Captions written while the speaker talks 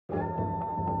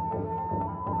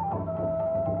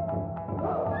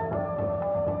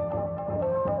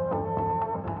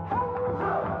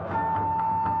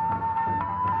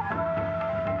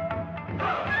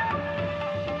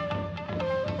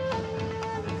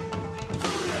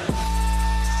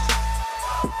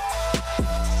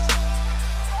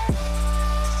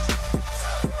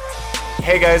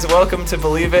Hey guys, welcome to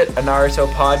Believe It, a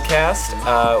Naruto podcast.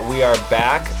 We are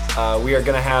back. We are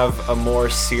going to have a more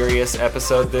serious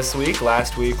episode this week.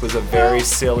 Last week was a very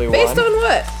silly one. Based on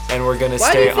what? And we're going to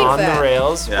Why do you stay think on that? the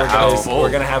rails. Yeah, We're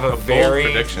going to have a very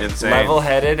prediction.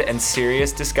 level-headed and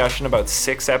serious discussion about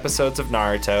 6 episodes of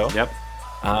Naruto. Yep.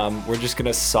 We're just going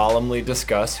to solemnly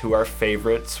discuss who our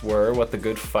favorites were, what the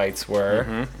good fights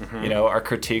were, you know, our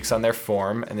critiques on their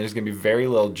form, and there's going to be very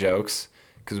little jokes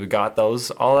because we got those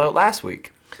all out last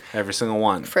week. Every single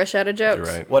one. Fresh out of jokes.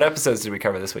 You're right. What episodes did we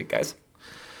cover this week, guys?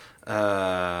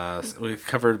 We've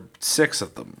covered 6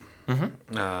 of them.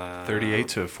 38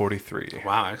 to 43.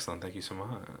 Wow, excellent. Thank you so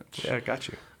much. Yeah, I got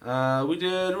you. We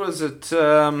did,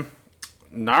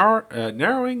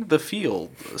 narrowing the field.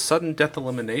 Sudden death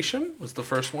elimination was the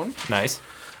first one. Nice.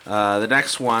 The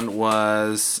next one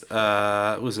was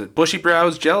Bushy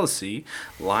Brows Jealousy,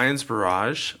 Lion's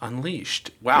Barrage Unleashed.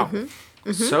 Wow.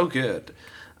 So good.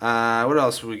 What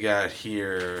else we got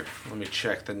here? Let me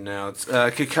check the notes.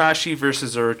 Kakashi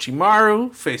versus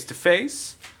Orochimaru, face to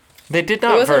face. They did It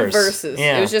not wasn't verse. versus.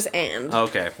 Yeah. It was just and.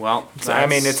 Okay, well, So, I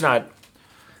mean, it's not.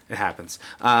 It happens.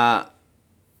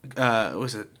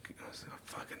 Was it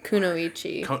fucking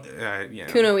Kunoichi. yeah.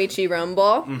 Kunoichi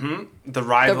Rumble. The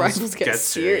rivals, rivals get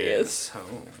serious. Oh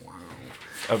wow.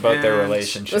 about their And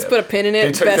relationship. Let's put a pin in They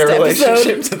it. took Best their relationship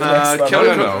episode. to the next level.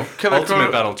 Killer- No. Killer Ultimate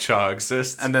Chrono- Battle Cha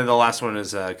exists. And then the last one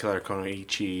is Killer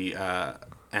Konoichi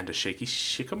and a Shaky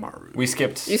Shikamaru. We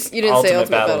skipped You didn't say Ultimate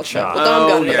Battle Cha. Well,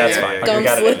 Dom got it. that's there. fine. yeah, Dom We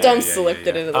got it in there. Dom Yeah, slipped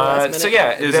it yeah. into the last minute. So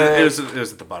yeah, It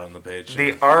was at the bottom of the page.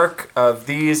 the arc of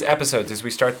these episodes is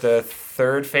we start the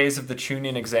third phase of the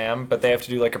Chunin exam, but they have to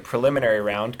do like a preliminary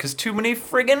round because too many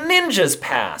friggin' ninjas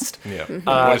passed. Yeah.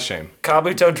 What a shame.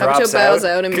 Kabuto drops bows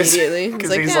out immediately. He's because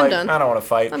like, he's "Yeah, I'm like, done. I don't want to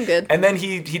fight. I'm good." And then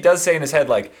he does say in his head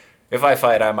like, if I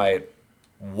fight, I might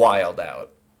wild out.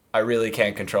 I really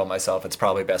can't control myself. It's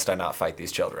probably best I not fight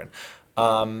these children.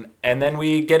 And then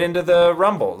we get into the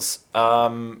rumbles.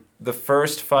 The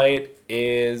first fight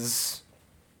is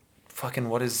fucking.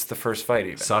 What is the first fight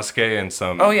even? Sasuke and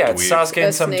some. Oh yeah, it's dweeb. Sasuke and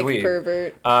A some snake dweeb.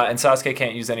 pervert. And Sasuke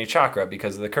can't use any chakra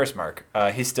because of the curse mark.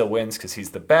 He still wins because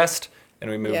he's the best, and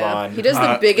we move Yeah. on. He does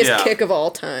the biggest yeah. kick of all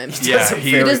time. Yeah, Does a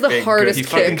he very does the big, hardest He good-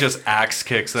 fucking kick. just axe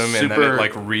kicks him and then it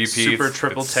like repeats. Super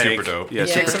triple It's take. Super dope. Yeah, Yeah.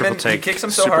 super Kicks him triple in, he take. kicks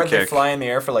him so super hard they kick. fly in the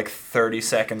air for like 30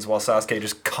 seconds while Sasuke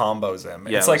just combos him.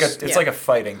 Yeah, it's like it was- like a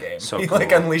fighting game. So he like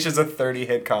cool. unleashes a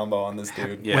 30-hit combo on this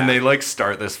dude. Yeah. When they like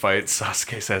start this fight,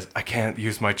 Sasuke says, "I can't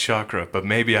use my chakra, but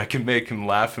maybe I can make him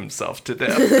laugh himself to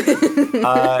death."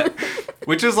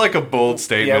 Which is like a bold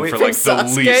statement we- for like the From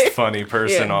Sasuke? least funny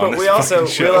person Yeah. on But this we also fucking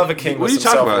we show. love a king What with are you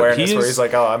some talking about? self-awareness He where is- he's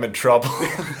like, "Oh, I'm in trouble."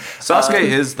 Sasuke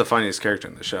is the funniest character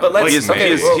in the show. But let's he's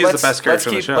okay, the well, best character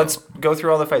in the show. Let's go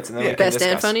through all the fights and then we can Best and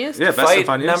discuss. funniest? Yeah, best and Fight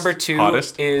funniest. number 2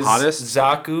 Hottest? is Hottest?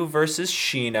 Zaku versus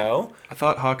Shino. I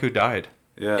thought Haku died.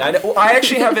 Yeah. I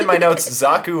actually have in my notes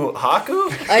Zaku Haku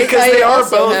I they are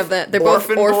also both have that. They're both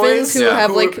orphan orphans boys who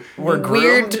have like were weird.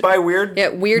 groomed by weird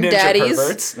weird ninja daddies.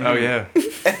 perverts. Oh yeah.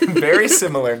 Very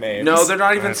similar names. No, they're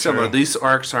not even That's similar. true. These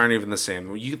arcs aren't even the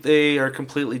same. They are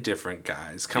completely different,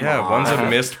 guys. Come Yeah, on. one's a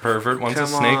mist pervert, one's a Come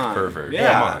snake on. pervert.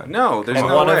 Yeah, Come on. no, there's And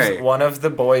no way. one of the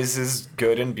boys is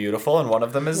good and beautiful, and one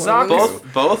of them is One Zaku. of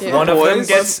them Both Yeah. One boys.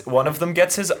 of them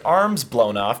gets his arms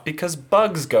blown off because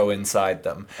bugs go inside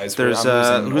them. There's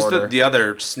I'm losing who's order. the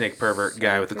other snake pervert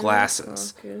guy with the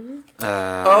glasses?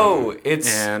 Oh,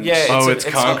 it's And- yeah. Oh, a- it's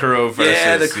Kankuro versus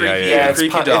Yeah, the creepy- Yeah, it's,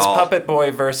 creepy it's doll. Puppet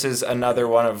Boy versus another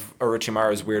one of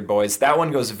Orochimaru's weird boys. That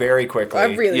one goes very quickly. I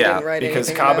really Yeah, didn't write because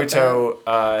anything about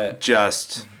Kabuto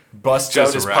Just busts Just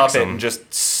out his wrecks puppet him. and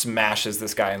just smashes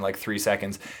this guy in like 3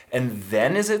 seconds. And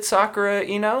then is it Sakura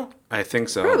Ino? I think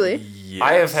so. that. Probably. Yes.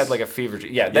 I have had like a fever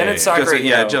dream. Yeah, then Yeah, it's yeah. Sakura Ino.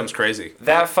 Yeah, it jumps crazy.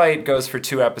 That fight goes for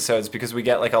 2 episodes because we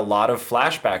get like a lot of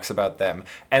flashbacks about them.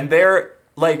 And they're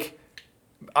like,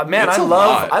 man, It's I a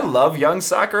love lot. I love young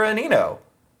Sakura and Ino.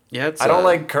 Yeah, it's I don't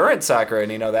like current Sakura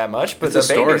and Ino that much, but It's the a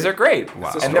story. babies are great.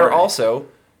 Wow. It's a And they're story. also,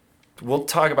 we'll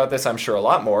talk about this I'm sure a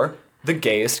lot more, the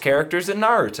gayest characters in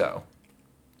Naruto.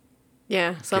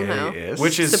 Yeah, somehow. Gay-ist?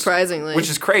 Which is Surprisingly. Which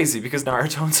is crazy because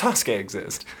Naruto and Sasuke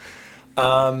exist.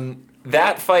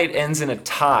 That fight ends in a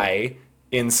tie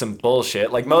in some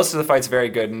bullshit. Like most of the fight's very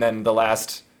good, and then the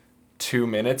last 2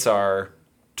 minutes are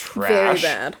trash.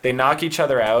 Very bad. They knock each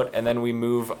other out, and then we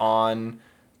move on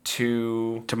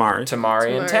to Tamari.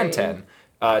 Tamari and Tamari.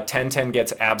 Tenten. Tenten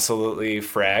gets absolutely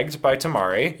fragged by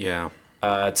Tamari. Yeah.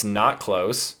 It's not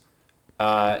close.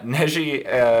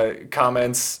 Neji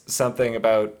comments something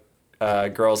about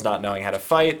girls not knowing how to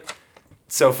fight.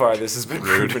 So far, this has been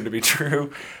proven to be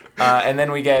true. And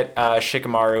then we get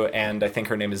Shikamaru, and I think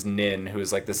her name is Nin, who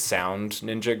is like the sound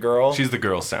ninja girl. She's the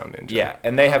girl sound ninja. Yeah,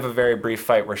 and they have a very brief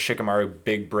fight where Shikamaru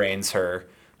big brains her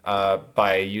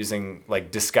by using,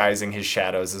 like, disguising his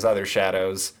shadows as other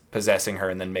shadows, possessing her,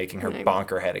 and then making her bonk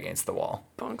her head against the wall.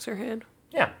 Bonks her head.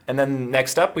 Yeah, and then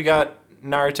next up we got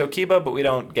Naruto Kiba, but we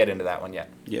don't get into that one yet.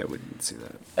 Yeah, we didn't see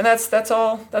that. And that's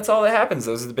all that happens.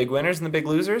 Those are the big winners and the big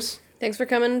losers. Thanks for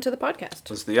coming to the podcast.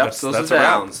 Those are the ups, those are That's the a wrap.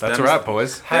 downs. That's a Them's- wrap,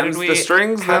 boys. How them's did we the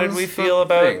strings? How did them's we the feel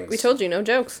about things. We told you, no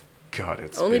jokes. God,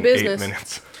 it's Only been business. 8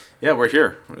 minutes. Yeah, we're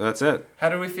here. That's it. How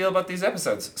do we feel about these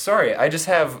episodes? Sorry, I just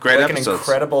have Great like episodes. an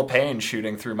incredible pain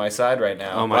shooting through my side right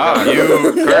now. Oh my god,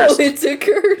 you No, cursed. it's a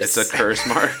curse. It's a curse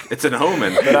mark. It's an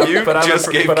omen. You just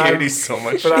a, gave but Katie I'm, so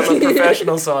much but I'm shit. a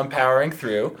professional, so I'm powering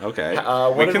through. Okay.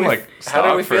 What We did can, like, how do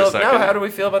stop we for a feel? second. No, how do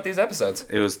we feel about these episodes?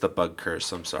 It was the bug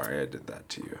curse. I'm sorry I did that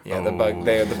to you. Yeah,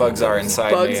 the bugs are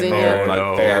inside Bugs me, in and you. they're,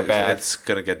 no. they are bad. It's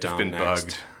gonna get down Been next.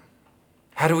 bugged.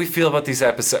 How do we feel about these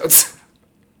episodes?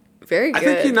 Very good. I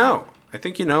think you know. I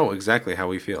think you know exactly how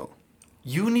we feel.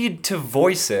 You need to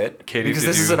voice it Katie, because did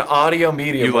this is you- an audio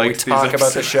medium you where we liked these talk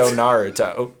about the show episodes?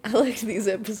 Naruto. I liked these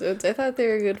episodes. I thought they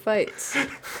were good fights.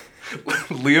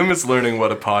 Liam is learning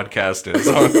what a podcast is.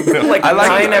 On Like I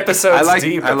like 9 episodes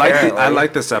deep, apparently. I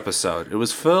like this episode. It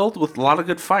was filled with a lot of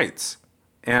good fights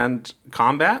and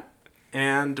combat,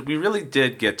 and we really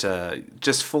did get to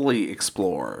just fully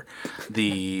explore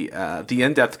the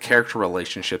in-depth character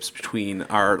relationships between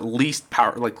our least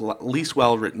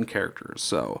well written characters.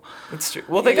 So It's true.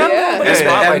 Well, they got Yeah. a little bit of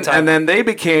spotlight time. and then they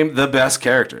became the best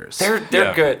characters. they're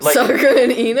Yeah. good. Like Sakura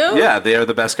and Ino? Yeah, they are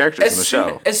the best characters in the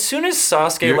show. as soon as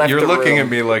Sasuke left You're the looking room, at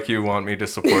me like you want me to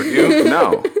support you,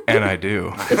 No, and I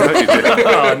do. I know you do.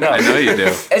 Oh no! I know you do.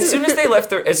 As soon as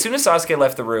Sasuke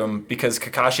left the room, because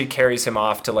Kakashi carries him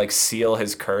off to like seal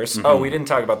his curse. Oh, we didn't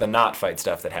talk about the not fight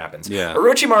stuff that happens. Yeah.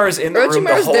 Orochimaru's in the room the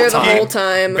Orochimaru's whole there the time. whole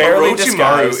time. Barely Orochimaru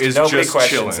disguised. is Nobody just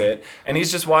questions chilling. it, and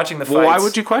he's just watching the fights. Well, why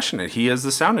would you question it? He is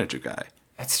the sound ninja guy.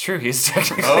 That's true. He's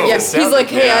technically. Oh. a Yeah, sound he's like,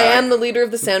 hey, I yeah. am the leader of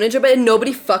the Sound Ninja, but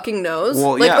nobody fucking knows.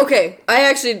 Well, like, yeah. okay, I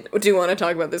actually do want to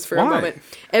talk about this for a Why? moment.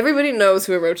 Everybody knows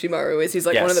who Orochimaru is. He's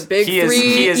like one of Yes. the big He is-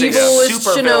 three he is a evilest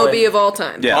super shinobi villain. of all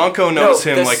time. Yeah. Anko knows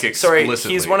him like Sorry,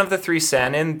 explicitly. he's one of the 3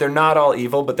 Sannin. They're not all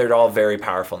evil, but they're all very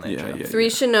powerful ninja. Yeah, yeah. Three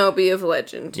shinobi of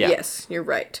legend. Yeah. Yes, you're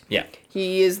right. Yeah.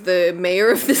 He is the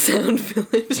mayor of the Sound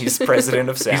Village. He's president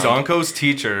of sound. He's Anko's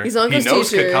teacher. He's Anko's he knows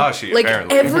teacher. Kakashi, Like,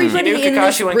 apparently. He everybody knew in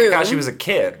this Kakashi when room, Kakashi was a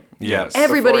kid. Yes.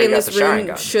 everybody before he in got this the room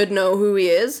Sharingan. should know who he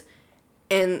is.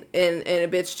 And a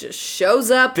bitch just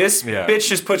shows up. This Yeah. bitch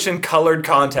just puts in colored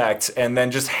contacts and then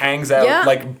just hangs out Yeah.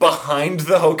 like behind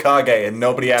the Hokage and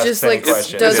nobody asks just any like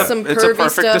questions. does It's a- some it's a pervy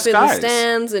perfect stuff in the disguise.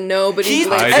 stands, and nobody He,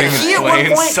 like, Hiding and in he at one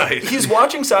plain point, sight. he's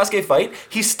watching Sasuke fight.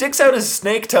 He sticks out his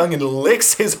snake tongue and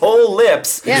licks his whole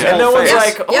lips. Yeah. And no Whole one's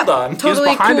face. like, hold on. Totally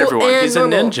behind cool everyone. and He's a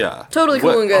normal. ninja. Totally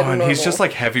What- cool and good. Oh, and and he's normal. just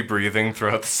like heavy breathing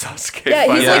throughout the Sasuke yeah,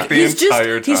 fight he's Yeah. like the he's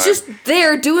entire just he's time. just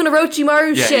there doing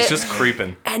Orochimaru yeah, shit, he's just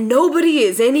creeping. and nobody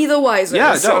is any the wiser.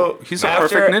 Yeah, So, no, he's a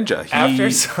perfect ninja. After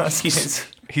He's Sasuke's...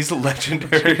 He's a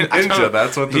legendary ninja.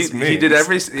 That's what this means. he did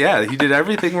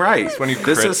everything right. when you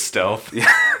this crit is stealth.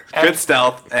 good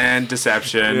stealth and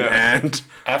deception Yeah. and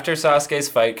After Sasuke's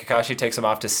fight, Kakashi takes him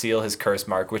off to seal his curse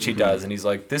mark, which he does, and he's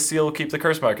like, "This seal will keep the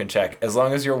curse mark in check as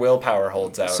long as your willpower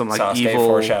holds out." Some, like, Sasuke, evil-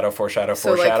 foreshadow, So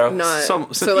foreshadow. like not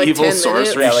Some so like evil 10 sorcery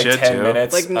minutes. Yeah, like shit 10 too.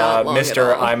 minutes. Like, not long at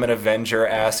Mr. all. I'm an Avenger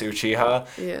ass Uchiha.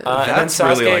 Yeah. And then That's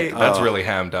Sasuke, really that's really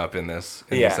hammed up in this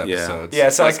in Yeah. these Yeah. episodes. yeah,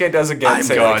 Sasuke does again I'm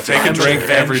say, God, like, take a "I'm drink an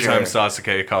every time Avenger."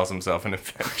 Sasuke calls himself an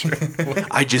Avenger.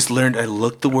 I just learned. I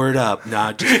looked the word up.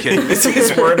 Nah, just kidding. It's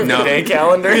his word of No. the day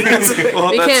calendar. well, You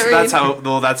can't that's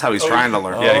read. that's how he's trying to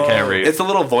learn. yeah, he can't read. It's a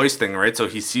little voice thing, right? So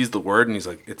he sees the word and he's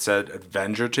like, it said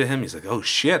Avenger to him. He's like, oh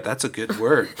shit, that's a good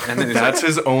word. And then he's That's like,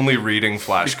 his only reading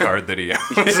flashcard that he has.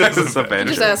 it's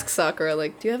Avenger. Just ask Sakura,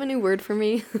 like, do you have a new word for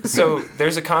me? So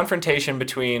there's a confrontation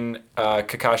between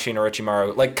Kakashi and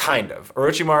Orochimaru, like kind of.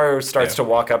 Orochimaru starts to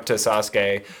walk up to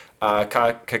Sasuke.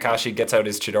 Kakashi gets out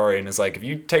his Chidori and is like, if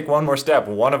you take one more step,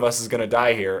 one of us is going to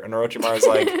die here. And Orochimaru's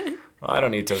like, well, I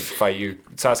don't need to fight you.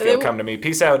 Sasuke will come to me.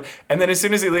 Peace out. And then as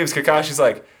soon as he leaves, Kakashi's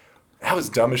like, that was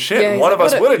dumb as shit. Yeah, he's One like, of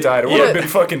us what a- would have died. It would have been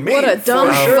fucking me. What a dumb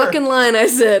for sure. fucking line I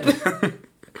said.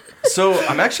 So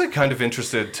I'm actually kind of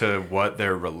interested to what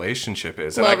their relationship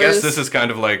is, and I guess Lovers. this is kind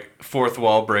of like fourth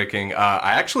wall breaking.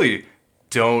 I actually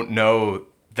don't know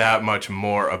that much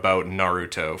more about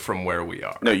Naruto from where we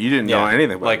are. No, you didn't know Yeah.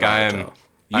 anything about Like Naruto.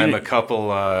 I'm a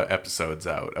couple episodes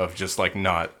out of just like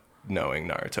not knowing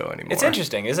Naruto anymore. It's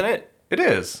interesting, isn't it? It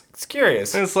is. It's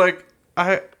curious. And it's like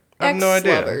I have no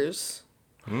idea. Ex-lovers.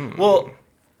 Well,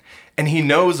 And he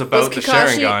knows about the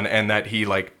Kakashi- Sharingan and that he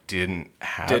like didn't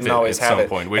have Didn't it always at have some it.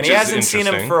 point, which and he is hasn't seen him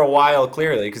interesting. for a while,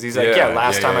 clearly, because he's like, Yeah,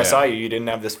 last yeah, time I yeah. saw you, you didn't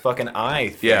have this fucking eye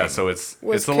thing. Yeah, so it's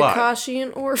Was a lot. Kakashi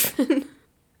an orphan?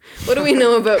 What do we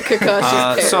know about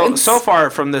Kakashi's parents? So far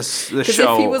from this Because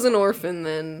show, if he was an orphan,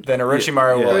 then Then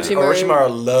Orochimaru Yeah. would. Orochimaru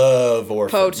Orochimaru love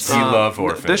orphans. poached He him. love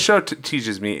orphans. this show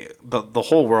teaches me the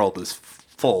whole world is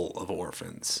full of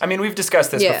orphans. I mean, we've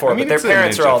discussed this Yeah. before, I mean, but their it's a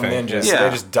parents are ninja all thing, ninjas. yeah. So they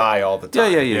just die all the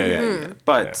Yeah, time. yeah.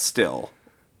 But Yeah. still,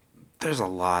 there's a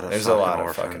lot of There's a fucking lot of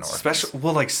orphans. fucking orphans. Especially,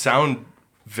 well, like Sound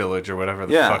Village or whatever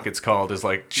the Yeah. fuck it's called is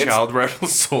like child rebel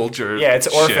soldier. Yeah, it's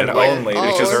orphan shit. only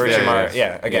all because orphans. Orochimaru.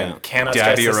 Yeah. Again, Yeah. cannot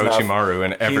Daddy stress this enough. Orochimaru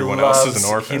and He everyone else is loves- an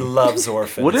orphan. He loves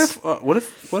orphans. What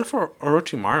if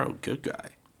Orochimaru good guy?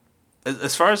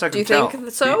 As far as I can Do you tell, think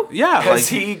so? Yeah,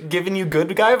 Has like he given you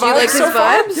good guy vibes? Do you like his so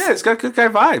far? vibes? yeah, it's got good guy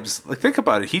vibes. Like think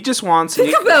about it. He just wants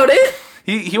Think about it.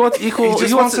 he wants equal. He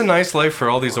just wants a nice life for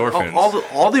all these orphans.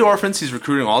 all the orphans. He's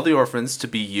recruiting all the orphans to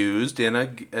be used in a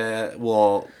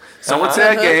some would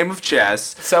say a game of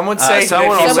chess. Some would say some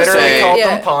would that he also literally say called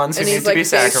yeah. them pawns who And need he's to be like,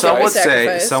 sacrificed. some would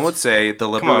sacrificed. say the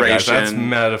on, guys, liberation. that's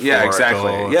metaphorical. Yeah,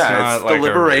 exactly. It's Yeah, not it's like the a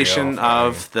liberation real thing.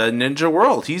 of the ninja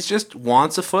world. He just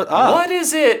wants a foot up. What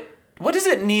is it? What does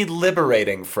it need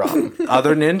liberating from?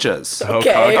 Other ninjas.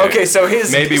 Okay. Okay, so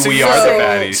his Maybe so we you're are the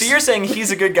saying- baddies. So you're saying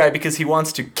he's a good guy because he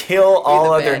wants to kill all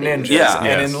the other baddies. ninjas. Yeah. And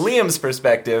Yes. in Liam's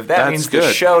perspective, that That's means the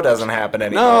good. show doesn't happen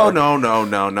anymore. No.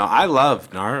 I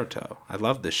love Naruto. I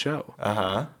love this show.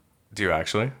 Do you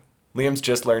actually? Liam's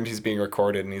just learned he's being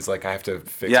recorded, and he's like, I have to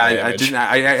fix Yeah, my I image. didn't.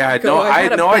 I had Go, no. I I had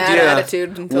had a no bad idea.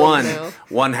 attitude until now.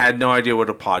 One had no idea what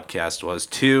a podcast was.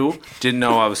 Two, didn't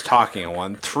know I was talking at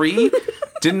one. Three,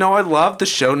 didn't know I loved the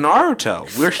show Naruto.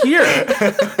 We're here.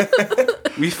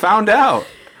 We found out.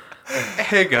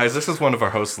 Hey guys, this is one of our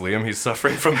hosts, Liam. He's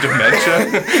suffering from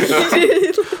dementia.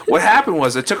 What happened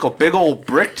was I took a big old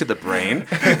brick to the brain,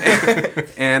 and I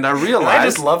And I realized.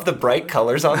 just love the bright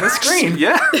colors on the screen.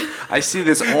 Yeah, I see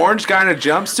this orange guy in a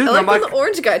jumpsuit, I and like I'm when like, the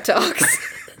orange guy talks.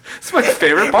 "It's my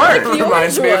favorite part." the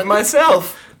Reminds orange me of one.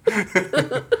 myself.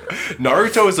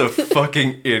 Naruto is a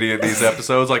fucking idiot these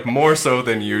episodes, like more so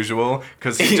than usual,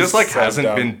 because he He's just like so hasn't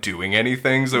dumb. been doing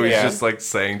anything, so he's Yeah. just like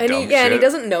saying And dumb he, shit. and he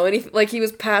doesn't know anything. Like he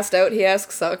was passed out. He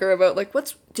asks Sakura about like,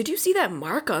 did you see that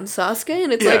mark on Sasuke?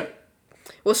 And it's Yeah. like,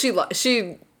 well,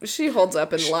 she holds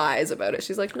up and lies about it.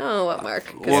 She's like, no, what mark?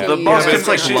 'Cause Well, the he, most Yeah, but it's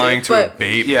like She- lying to a but-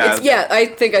 baby. Yeah. yeah, I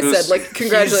think I It was- said like,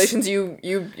 congratulations, you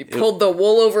pulled the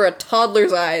wool over a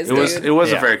toddler's eyes, It was dude. it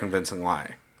was Yeah. a very convincing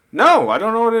lie. No, I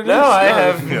don't know what it is. No, I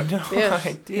have no yeah.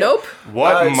 idea. Nope.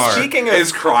 What mark? Speaking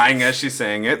Is of crying as she's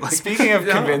saying it. Like, Speaking of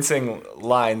Yeah. convincing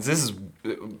lines, this is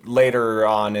later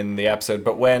on in the episode,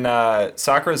 but when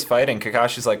Sakura's fighting,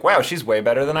 Kakashi's like, wow, she's way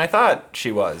better than I thought she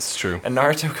was. It's true. And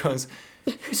Naruto goes,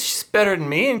 she's better than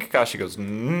me? And Kakashi goes,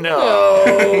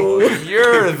 no,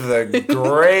 you're the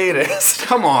greatest.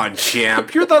 Come on,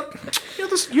 champ.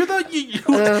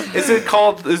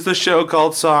 Is the show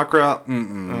called Sakura?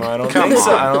 I don't Come think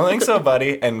so. on. I don't think so,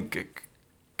 buddy. And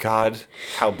God,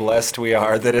 how blessed we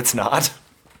are that it's not.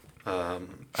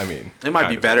 I mean, It might kind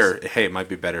be of better. is. Hey, it might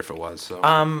be better if it was. So.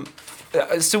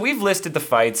 So we've listed the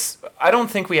fights. I don't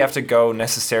think we have to go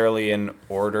necessarily in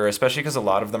order, especially because a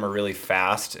lot of them are really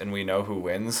fast and we know who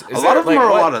wins. a lot of them are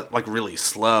a lot of like really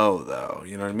slow though.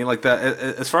 You know what I mean? Like that.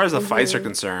 As far as the fights are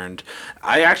concerned,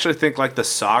 I actually think like the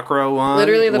Sakura one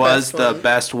Literally the was best the one.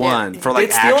 best one for like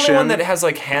it's action. the only one that has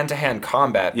like hand-to-hand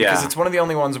combat because Yeah. it's one of the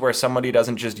only ones where somebody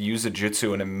doesn't just use a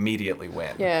jutsu and immediately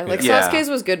win. Yeah, like Yeah. Sasuke's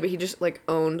was good, but he just like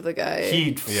owned the guy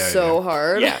Yeah, so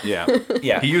hard. Yeah. yeah.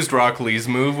 Yeah. He used Rock Lee's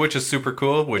move, which is super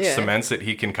cool, which Yeah. cements that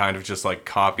he can kind of just like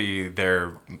copy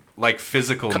their like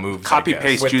physical moves. Copy I guess.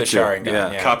 paste With the jutsu. Sharingan,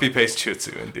 Yeah. yeah. Copy paste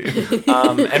jutsu, indeed.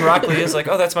 And Rock Lee is like,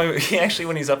 oh, that's my... He actually,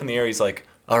 when he's up in the air, he's like,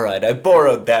 all right, I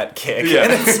borrowed that kick. Yeah.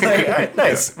 And it's like, all right,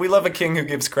 nice. We love a king who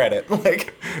gives credit.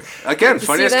 Like, Again,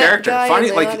 funniest that character. guy Funny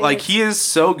in the like audience? he is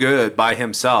so good by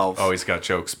himself. Oh, he's got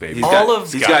jokes, baby. He's all got,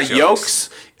 of- he's got got jokes. yokes.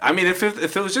 I mean, if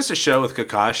it was just a show with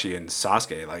Kakashi and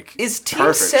Sasuke, like is Team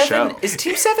perfect 7 show. is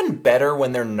Team 7 better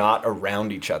when they're not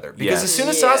around each other? Because Yes. as soon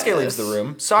as Sasuke Yes. leaves the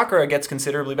room, Sakura gets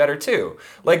considerably better too.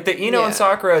 Like the Ino Yeah. and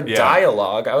Sakura Yeah.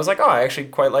 dialogue, I was like, oh, I actually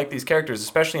quite like these characters,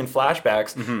 especially in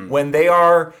flashbacks Mm-hmm. when they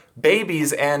are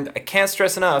babies, and I can't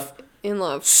stress enough, In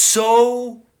love.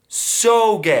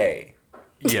 so gay.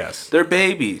 Yes. They're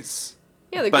babies.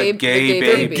 Yeah, the But gay, gay the gay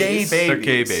babies. babies. Gay They're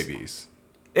gay babies. babies.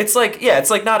 It's like, yeah, it's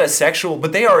like not a sexual,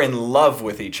 but they are in love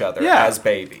with each other Yeah. as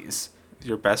babies.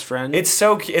 your best friend. It's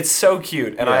so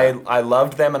cute, and Yeah. I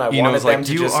loved them, and I wanted Ino's them like,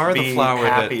 to you just are be the flower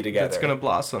happy together. that's gonna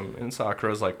blossom. And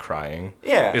Sakura's like crying.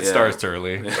 Yeah. It Yeah. starts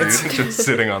early. She's just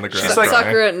sitting on the ground. She's like- crying.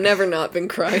 Sakura never not been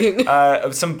crying.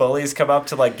 Some bullies come up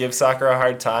to like give Sakura a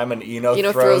hard time, and Ino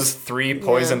Ino throws throws- 3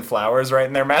 poison yeah. flowers right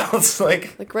in their mouths.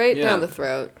 Like, Like right Yeah. down the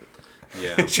throat.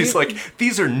 yeah. She's like,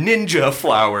 these are ninja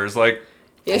flowers. Like,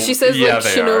 Yeah, she says Yeah, like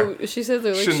they she says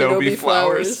they're like Shinobi shinobi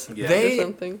flowers, Yeah. They- or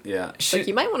something. Yeah. Like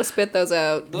you might want to spit those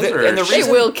out. Those are- and the They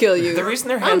reason, will kill you. The reason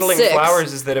they're I'm handling 6.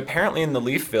 flowers is that apparently in the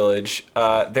Leaf Village,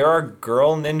 there are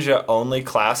girl ninja only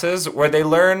classes where they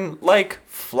learn like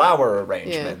flower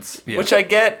arrangements, Yeah. which I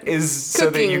get is so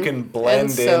that you Cooking can blend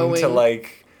and sewing. into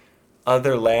like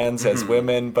other lands as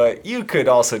women. But you could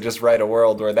also just write a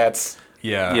world where that's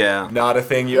yeah. Yeah. not a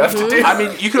thing you have to do. I mean,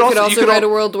 you could You also, could also write al-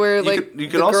 a world where you like could- you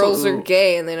could the also- girls are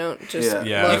gay and they don't just. Yeah.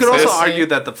 Yeah, love You could also this- argue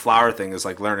that the flower thing is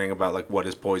like learning about like what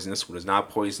is poisonous, what is not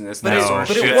poisonous. But, that it, sort of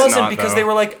but shit. it shit's wasn't not, because though. they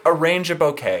were like arrange a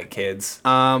bouquet, kids.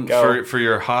 Um, Go. For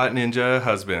your hot ninja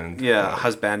husband. yeah,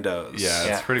 husbandos. Yeah.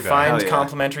 It's pretty bad. Find Hell yeah.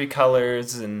 complementary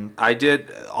colors and I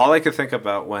did. All I could think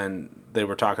about when they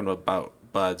were talking about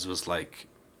buds was like,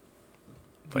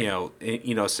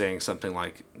 saying something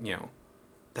like,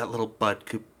 that little bud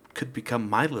could become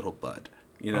my little bud.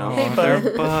 You know, Hey, They're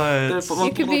bud. buds. They're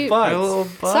You could be- buds. They're little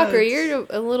buds. Sakura, you're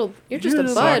a little. You're just You're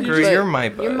a a bud. Sakura, but you're my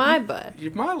bud. You're my bud.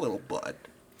 You're my little bud.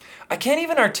 I can't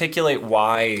even articulate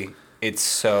why it's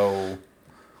so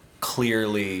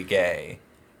clearly gay.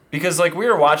 Because like we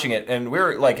were watching it and we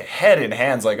were like head in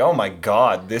hands like, "Oh my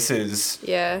god, this is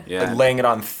Yeah. Yeah. like, laying it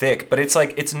on thick." But it's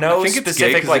like it's no I think it's gay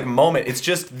specific 'cause like it- moment. It's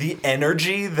just the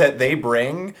energy that they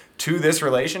bring to this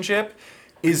relationship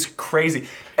is crazy.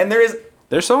 And there is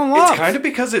They're so in love. It's kind of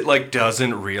because it like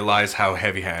doesn't realize how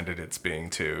heavy-handed it's being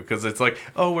too, because it's like,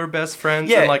 oh, we're best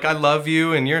friends, Yeah. and like I love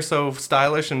you, and you're so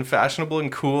stylish and fashionable and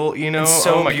cool, so oh my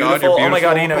beautiful. god, you're beautiful. Oh my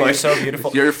god, Ino, you're Like, so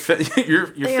beautiful. your fits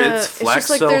It's flex just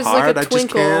like so there's hard. like a I just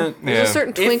twinkle. can't. There's Yeah. a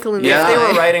certain twinkle in If the they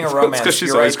were eye. writing a It's romance, 'cause she's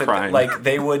you're always right that, crying. like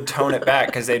they would tone it back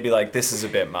because they'd be like, "This is a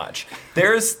bit much."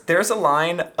 There's a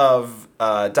line of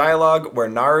dialogue where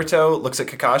Naruto looks at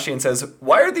Kakashi and says,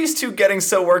 "Why are these two getting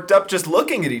so worked up just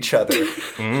looking at each other?"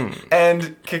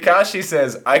 And Kakashi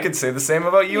says, "I could say the same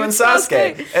about you and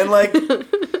Sasuke." Sasuke. And like,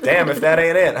 damn, if that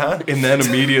ain't it, huh? And then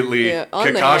immediately, Yeah,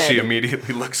 on the Kakashi head.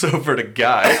 immediately looks over to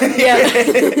Guy. Yeah.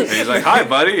 And he's like, "Hi,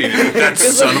 buddy." That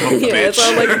son of a yeah, bitch. it's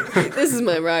all like this is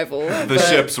my rival. The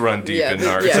ships run deep in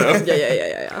Naruto.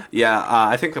 Yeah. Yeah,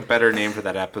 I think a better name for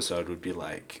that episode would be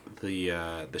like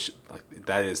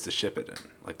that is the Shippuden.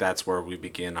 Like that's where we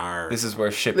begin our. This is where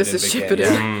Shippuden This is begins.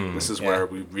 Shippuden. This is yeah. where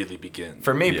we really begin.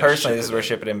 For me Yeah, personally, this is where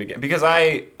Shippuden. Shippuden begins. Because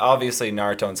I, obviously,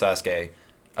 Naruto and Sasuke,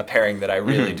 a pairing that I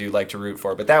really do like to root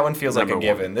for. But that one feels like a Number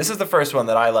one. given. This is the first one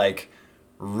that I, like,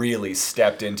 really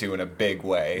stepped into in a big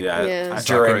way Yeah, Yeah. I- during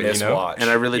Sakura, this you know? watch. and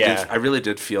I really Yeah.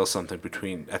 did feel something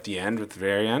between at the end, at the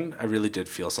very end. I really did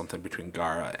feel something between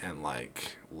Gaara and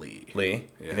like Lee. Lee,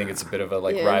 you think Yeah. it's a bit of a,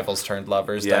 like, Yeah. rivals turned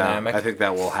lovers Yeah, dynamic? I think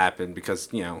that will happen because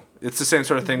it's the same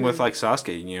sort of thing with like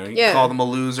Sasuke. You Yeah. call them a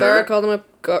loser.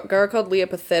 Gara called Lee a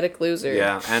pathetic loser.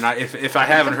 Yeah, and if I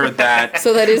haven't heard that,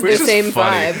 So that is Which the is same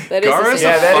funny. vibe. That is Gaara's the a same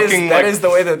yeah, that is fucking, that like- is the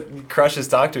way that crushes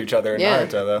talk to each other in Yeah.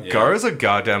 Naruto, though. Yeah. Gaara's a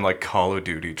goddamn like Call of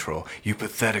Duty troll. You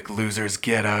pathetic losers,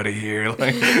 get out of here!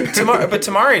 Like, But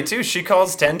Tamari, too, she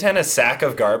calls Tenten a sack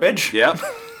of garbage. yep.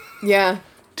 Yeah.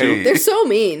 Hey. They're so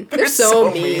mean. They're so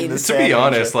mean. This to be Sand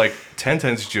honest, Ninja. like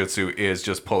Tenten's jutsu is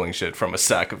just pulling shit from a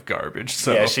sack of garbage.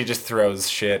 So Yeah, she just throws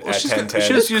shit at she's Tenten.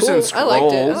 she was using Cool. scrolls. I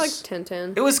liked it. I liked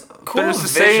 1010. It was cool it was the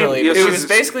same- visually. yes, She it was was-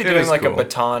 basically it doing is like a cool.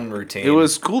 baton routine. It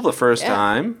was cool the first Yeah.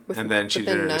 time, and then she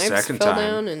did it a knives second fell time.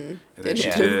 down and then she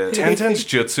Yeah. did it. Tenten's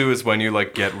jutsu is when you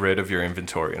like get rid of your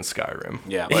inventory in Skyrim.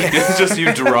 Yeah. Like it's just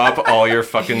you drop all your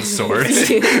fucking swords.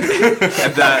 you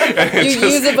And that,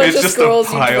 use a bunch it's of just a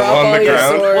scrolls, you pile drop on all the your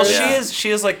ground. swords. Well, Yeah. she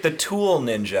is like the tool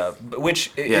ninja,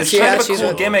 which is Yeah, kind of a she's cool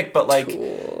a gimmick, but like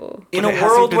Cool. in But a it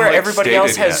hasn't world been, where like, everybody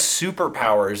else stated has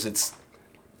superpowers,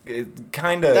 it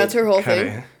kind of That's her whole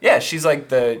Kinda- thing. Yeah, she's like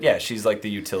the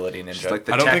utility ninja. she's like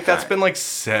the I don't tech think that's guy. been like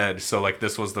said. So like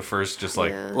this was the first just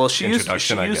like Yeah. Well, she used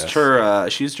introduction. I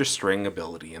guess. she used her string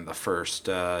ability in the first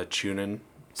Chunin.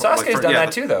 Sasuke's done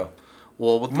that too, though.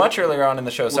 Well, with Much earlier on in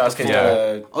the show, Sasuke's the- done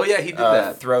a Oh yeah, he did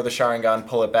that. throw the Sharingan,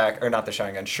 pull it back, or not the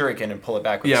Sharingan, Shuriken, and pull it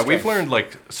back with Yeah, the we've string. learned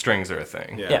like strings are a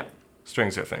thing. Yeah. Yeah,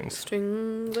 Strings are things.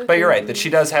 but you're right that she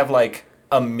does have like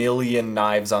a million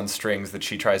knives on strings that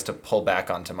she tries to pull back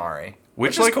on Tamari.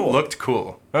 Which is like cool. looked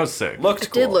cool. That was sick. Looked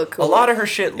It cool. did look cool. A lot of her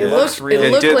shit It looks looked, really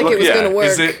it looked did like look- it was yeah. going to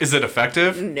work. Is it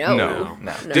effective? No.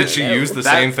 Did she No. use the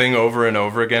That- same thing over and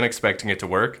over again, expecting it to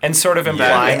work? and sort of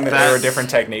implying that there were different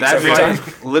techniques That every time.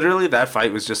 fight, literally, that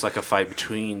fight was just like a fight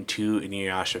between two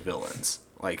Inuyasha villains.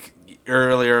 Like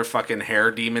earlier, fucking hair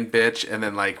demon bitch, and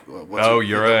then like what's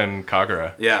Yura and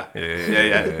Kagura. Yeah.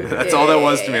 Yeah. That's all that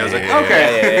was to me. I was like, Yeah.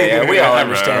 okay. Yeah, we all Right,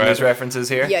 understand right. these references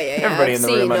here. Yeah. Everybody in the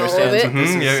I've room seen all of understands. it. what this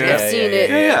Mhm, is. yeah. I've seen it.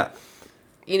 Yeah.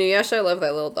 Inuyasha, I love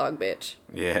that little dog bitch.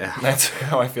 Yeah. That's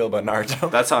how I feel about Naruto.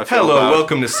 That's how I feel Hello, about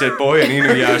welcome to Sid Boy and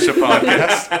Inuyasha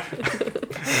podcast.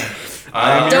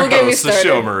 I'm Don't your get me host, started.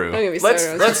 Don't Sashomaru, get me let's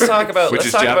started. let's talk about which let's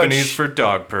is talk Japanese about for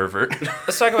dog pervert.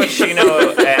 let's talk about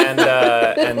Shino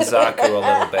and Zaku a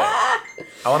little bit.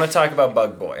 I want to talk about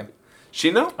Bug Boy.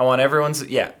 Shino? I want everyone's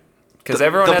because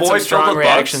everyone the had boy some filled strong with bugs?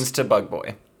 reactions to Bug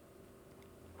Boy.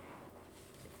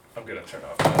 I'm gonna turn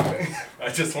off that thing. I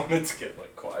just wanted to get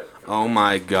like quiet. Oh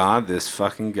my god, this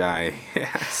fucking guy.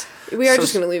 Yes. We are So-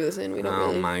 just going to leave this in. We don't Oh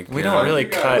really. my god. We don't really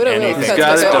cut We don't really anything. cut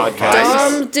got this it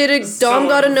out. done. Dom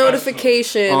got a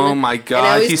notification. Oh my and now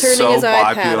god, he's he's turning so his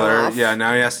iPad popular. off. Yeah,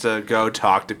 now he has to go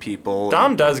talk to people.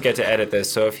 Dom does get to edit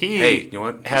this, so if he Hey, you know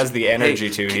what? has the energy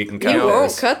Hey, to, he can cut You won't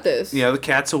this. cut this. Yeah, the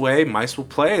cat's away. Mice will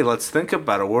play. Let's think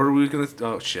about it. What are we gonna?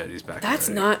 Oh shit, he's back. That's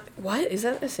already. not. What? Is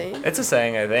that a saying? It's a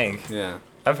saying, I think. Yeah,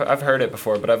 I've heard it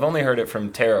before, but I've only heard it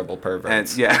from terrible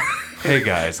perverts. and yeah, Hey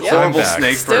guys, I'm horrible back.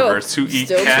 snake Still- perverts who eat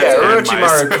still cats Yeah, and mice.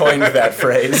 Orochimaru coined that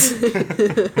phrase.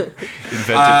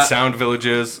 Invented sound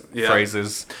villages, yeah.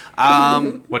 phrases.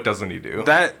 Um, What doesn't he do?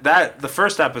 that the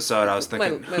first episode, I was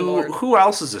thinking, My lord. who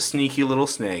else is a sneaky little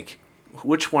snake?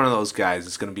 Which one of those guys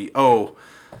is gonna be? Oh,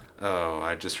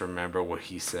 I just remember what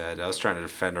he said. I was trying to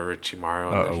defend Orochimaru,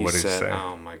 and Uh-oh, then he what did he said, say?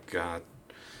 "Oh my god."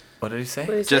 What did he say?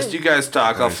 What is Just it? you guys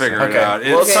talk. I'll figure it Okay, out.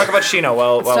 well, let's Okay. talk about Shino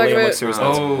while talk Liam about- looks through his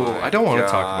notes. Oh, I don't want to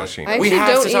talk God. about Sheena. I We actually have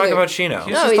don't to talk either. about Shino.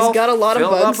 He's No, just he's all got a lot of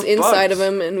filled up bugs with inside bugs. of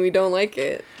him, and we don't like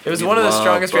it. It was We one of the love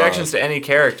strongest bugs. reactions to any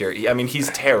character. I mean, he's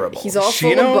terrible. He's all full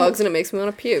Shino? of bugs, and it makes me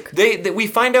want to puke. We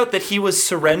find out that he was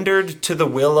surrendered to the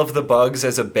will of the bugs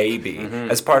as a baby,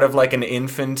 as part of like an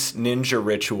infant ninja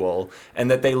ritual,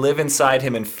 and that they live inside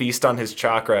him and feast on his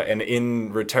chakra, and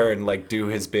in return, like do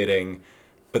his bidding.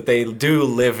 But they do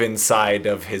live inside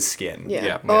of his skin. Yeah.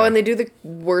 Yeah. Oh, and they do the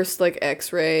worst like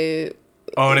X-ray.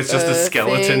 Oh, and it's just a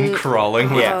skeleton thing.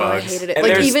 crawling with Oh, I bugs. hated it. And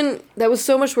Like there's- even that was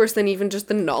so much worse than even just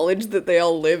the knowledge that they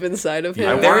all live inside of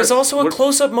him. There is also a What-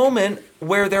 close-up moment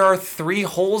where there are 3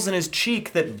 holes in his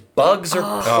cheek that bugs are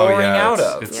Oh pouring yeah, out it's,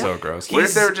 of. it's so gross. What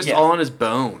if they were just yeah. all on his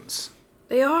bones?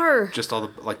 They are. Just all the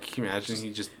like. Can you imagine?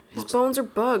 He just His looks. bones are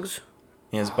bugs.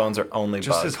 His bones are only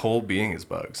Just bugs. his whole being is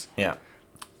bugs. Yeah.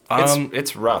 Um,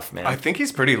 It's rough, man. I think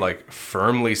he's pretty like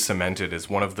firmly cemented as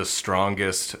one of the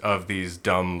strongest of these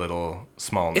dumb little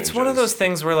small ninjas. It's one of those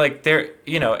things where like there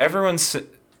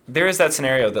is that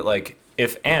scenario that like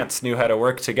if ants knew how to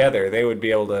work together, they would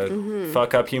be able to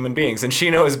fuck up human beings, and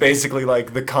Shino is basically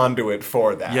like the conduit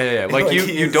for that. Yeah. Like, you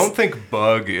he's- don't think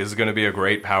Bug is gonna be a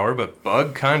great power, but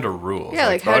Bug kind of rules. Yeah,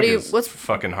 like, how Bug do you- is what's-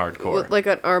 fucking hardcore? What, like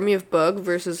an army of bug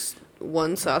versus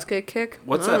one Sasuke kick.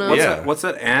 What's I that? don't What's know. Yeah. that? What's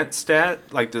that ant stat?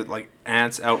 Like,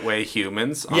 ants outweigh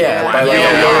humans? on Yeah, the by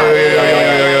planet?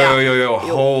 the- Yo,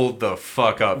 hold the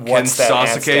fuck up. What's Can that ant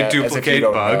Sasuke stat? As if you duplicate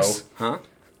don't bugs? Huh?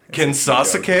 Can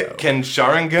Sasuke, can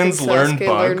Sharingans learn Sasuke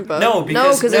learn bug? bug? No,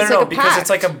 because it's like a because it's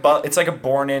like pact. it's like a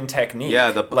born-in technique.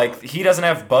 Yeah, the- like he doesn't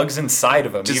have bugs inside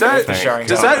of him. Does even that if the Thank Sharingan-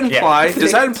 does that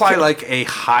Yeah. imply like a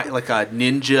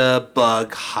ninja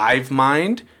bug hive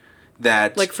mind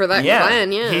that like for that Yeah,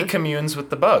 clan, yeah. he communes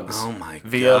with the bugs. Oh my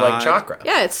Via like God. chakra.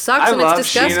 Yeah, it sucks I and love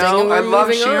it's disgusting, Shino. and we're I love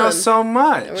moving Shino on. so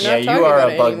much. We're not Yeah, you talking are about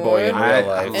a it bug boy in anymore. real I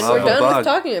life. And love we're a done bug. with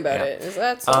talking about Yeah. it. Is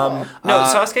that all? No,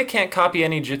 Sasuke can't copy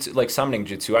any jutsu, like summoning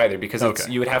jutsu either, because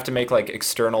Okay. you would have to make like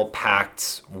external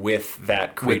pacts with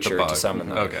that creature to bug. summon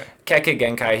them. Okay. Kekke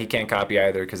Genkai he can't copy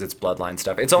either because it's bloodline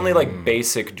stuff. It's only like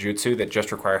basic jutsu that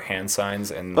just require hand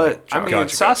signs and. But like, I mean, chakra.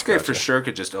 Sasuke for sure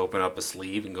could just open up a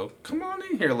sleeve and go, "Come on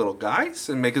in here, little guys,"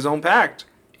 and make his own pact.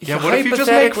 Yeah, what if you just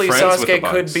make hypothetically friends with the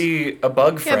Sasuke could bugs? be a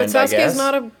bug Yeah, friend? but I Sasuke's guess.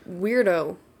 not a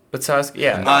weirdo. But Sasuke,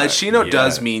 yeah. Shino yeah.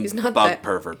 does mean He's not bug that-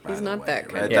 pervert. By he's the not way, that right?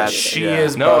 kind of yeah, That's- she yeah.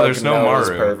 is. No, bug, there's no Noah's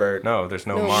Maru. pervert. No, there's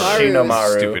no No, Maru. Maru Shino is-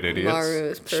 Maru. Stupid idiots. Maru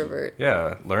is pervert.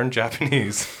 Yeah, learn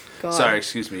Japanese. God. Sorry,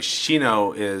 excuse me.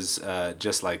 Shino is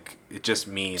just like it just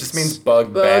means Just means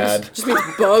bug Bugs. bad. Just means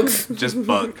bugs. just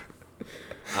bug.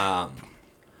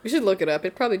 We should look it up.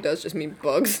 It probably does just mean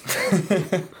bugs.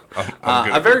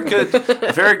 I'm good.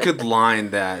 A very good line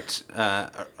that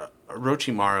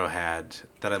Orochimaru had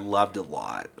that I loved a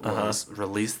lot was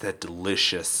release that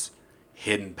delicious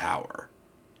hidden power.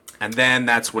 And then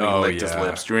that's when he Oh, licked his yeah.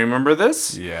 lips. Do you remember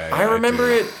this? Yeah, I remember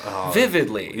do. it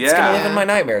vividly. It's gonna Yeah. live in my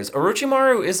nightmares.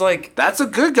 Orochimaru is like That's a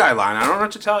good guy line. I don't know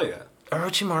what to tell you.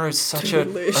 Orochimaru is such an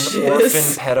Delicious.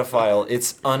 orphan pedophile.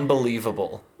 It's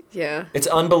unbelievable. Yeah. It's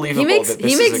unbelievable He makes that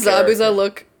this he makes is a character. Zabuza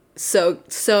look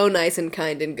so nice and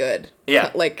kind and good.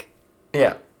 Yeah. Like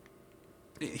Yeah.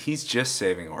 He's just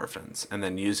saving orphans and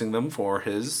then using them for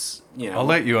his, I'll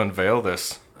let you unveil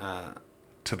this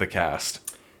to the cast.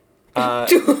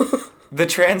 The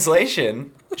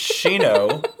translation,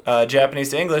 Shino, Japanese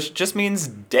to English, just means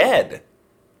dead.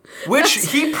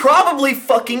 Which he probably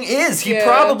fucking is. He Yeah.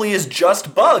 probably is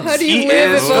just bugs. how do you He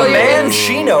live is if the all The your man in-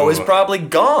 Shino is probably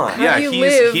gone. Yeah, do you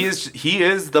live? he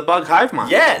is the bug hive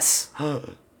mind. Yes.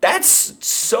 That's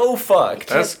so fucked.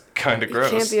 That's kind of You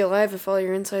gross. can't be alive if all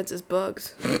your insides is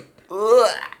bugs. Ugh.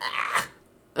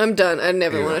 I'm done. I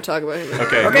never want to talk about him.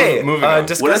 Okay, Okay, moving on.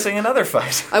 discussing another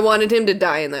fight. I wanted him to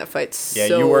die in that fight Yeah,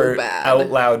 so you were bad. out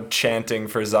loud chanting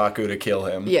for Zaku to kill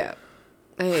him. Yeah.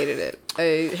 I hated it. I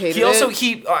hated He also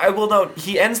it. I will note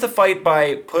he ends the fight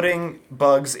by putting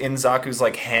bugs in Zaku's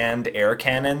like hand air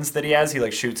cannons that he has. He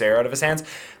like shoots air out of his hands.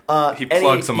 He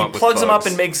plugs them up with plugs them up bugs.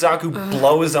 and makes Zaku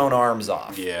blow his own arms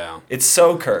off. Yeah. It's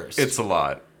so cursed. It's a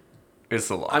lot. It's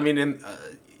a lot. I mean,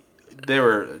 they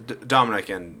were Dominic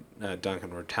and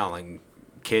Duncan were telling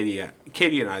Katie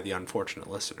and I, the unfortunate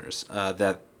listeners,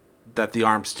 that the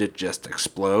arms did just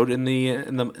explode in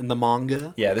the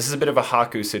manga. Yeah, this is a bit of a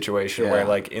Haku situation Yeah. where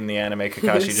like in the anime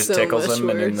Kakashi just So tickles much him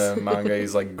and in the worse. manga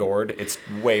he's like gored. It's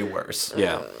way worse.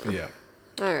 Yeah. yeah.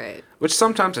 All right. Which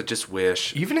sometimes I just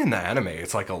wish. Even in the anime,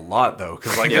 it's like a lot though,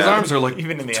 because like his Yeah. arms are like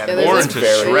Even in the Yeah, anime, there's Torn it's just- to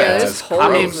very yeah, shreds. there's bad. holes I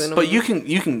mean, in but them.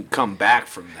 you can come back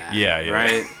from that. Yeah, yeah.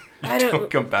 Right. I don't don't.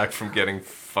 come back from getting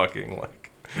fucking like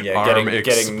Yeah, arm getting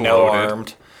no exploded.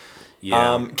 armed.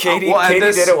 Yeah. Katie, Well, and Katie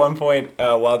this- did at one point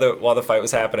while the fight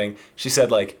was happening. She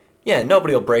said like, "Yeah,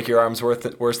 nobody will break your arms worse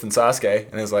than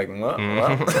Sasuke." And it's like, well,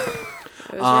 I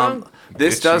was wrong.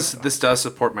 This Bitchy. does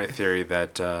support my theory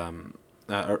that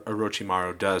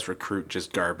Orochimaru does recruit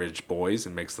just garbage boys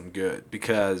and makes them good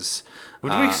because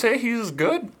would we say he's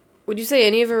good? Would you say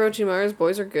any of Orochimaru's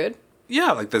boys are good?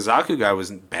 yeah, like the Zaku guy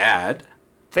wasn't bad.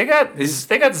 They got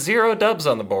 0 dubs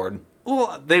on the board.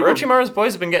 Well, they were Orochimaru's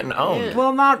boys have been getting owned. Yeah.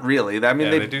 well, not really. I mean,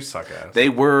 Yeah, they they do suck ass. they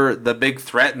were the big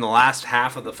threat in the last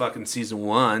half of the fucking season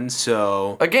 1.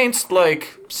 So Against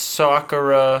like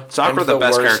Sakura. Sakura, and the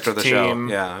best worst character of the team.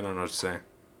 show. Yeah, I don't know what to say.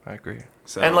 I agree.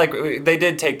 So And like they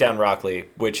did take down Rock Lee,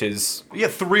 which is Yeah,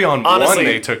 3-on-1 honestly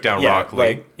they took down yeah, Rock Lee.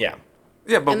 Like, yeah.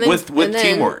 yeah, but And then, with and then-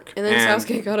 teamwork And then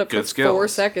Sasuke got up good for skills. 4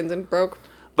 seconds and broke.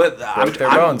 But their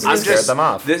bones and scared them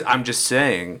off. I'm just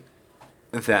saying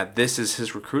that this is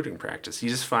his recruiting practice. He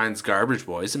just finds garbage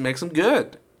boys and makes them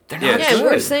good. They're not Yeah, good.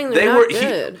 we're saying they're They not were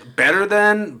good. better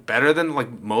than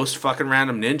like most fucking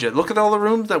random ninja. Look at all the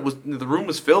rooms the room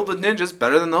was filled with ninjas.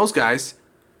 Better than those guys.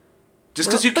 Just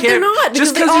because you But can't, they're not,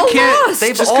 just because because they you all can't, lost.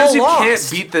 They've just all because you lost.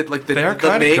 can't beat the They're the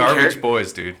kind main of garbage character.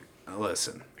 boys, dude.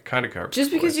 Listen, Kind of garbage.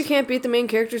 Just because boys. you can't beat the main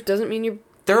characters doesn't mean you're.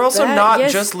 They're also That- not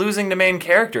yes. just losing to main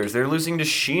characters. They're losing to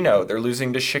Shino. They're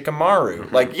losing to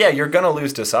Shikamaru. Like, yeah, you're gonna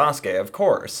lose to Sasuke, of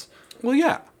course. well,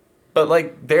 yeah, But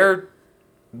like, they're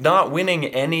not winning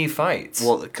any fights.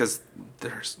 well, because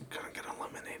they're gonna get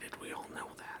eliminated. We all know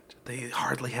that. They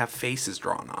hardly have faces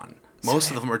drawn on.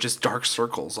 Most of them are just dark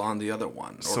circles on the other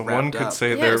one. or So one wrapped could up. say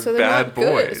Yeah, they're so they're bad not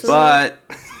good. boys. So-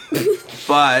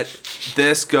 But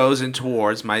this goes in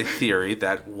towards my theory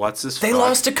that what's this? they fuck-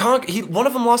 lost to one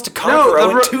of them lost to No,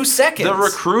 Kankuro re- in 2 seconds. The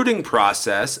recruiting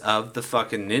process of the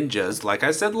fucking ninjas, like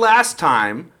I said last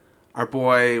time, our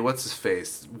boy, what's his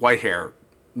face, white hair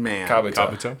man,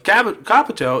 Kabuto.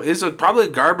 Kabuto is probably a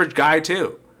garbage guy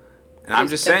too. And I'm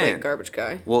He's just definitely a saying. garbage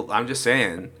guy. Well, I'm just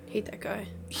saying. Hate that guy.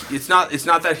 It's not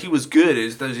that he was good.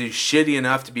 It's that he's shitty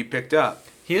enough to be picked up.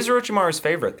 He is Orochimaru's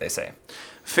favorite, they say.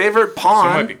 Favorite So it might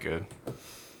pawn. be good.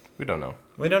 We don't know.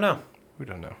 We don't know. We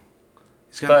don't know.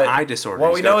 He's got But an eye disorder. what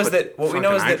He's we gotta know is put that fucking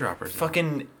eye droppers in.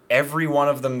 fucking every one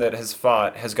of them that has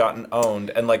fought has gotten owned,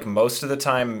 and like most of the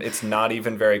time, it's not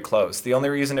even very close. The only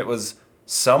reason it was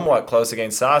somewhat close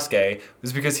against Sasuke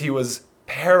was because he was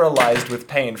paralyzed with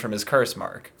pain from his curse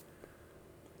mark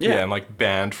Yeah, and like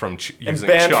banned from and using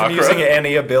banned chakra. from using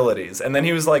any abilities. And then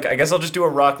he was like, "I guess I'll just do a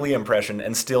Rock Lee impression,"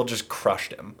 and still just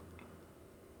crushed him.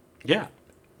 Yeah.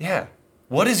 Yeah.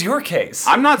 What is your case?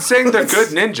 I'm not saying they're good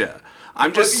ninja.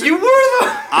 I'm just. You were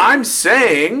the. I'm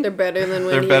saying. They're better than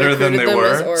when They're he better than recruited they them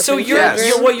were? as orphan So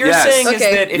children. what you're Yes. saying is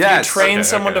Okay. that if Yes. you train Okay,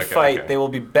 someone okay, to fight, okay. they will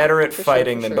be better at sure,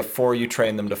 fighting for than sure. before you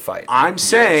train them to fight. I'm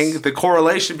saying the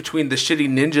correlation between the shitty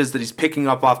ninjas that he's picking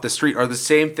up off the street are the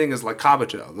same thing as like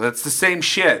Kabuto. That's the same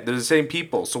shit. They're the same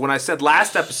people. So when I said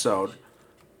last episode,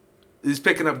 he's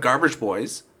picking up garbage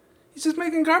boys, he's just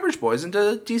making garbage boys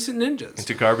into decent ninjas.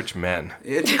 Into garbage men.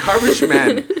 Into garbage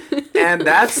men. And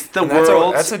that's the And that's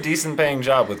world. a decent paying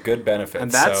job with good benefits.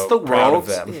 And that's so the proud of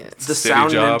world's them. Yeah. the City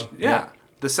sound job. ninja. Yeah.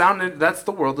 The that's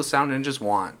the world the sound ninjas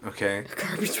want, okay?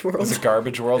 Garbage world. It's a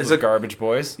garbage world It's with a- garbage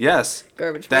boys. Yes.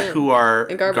 Garbage That men. who are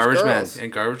And garbage men girls.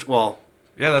 and garbage well,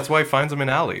 Yeah, that's why he finds them in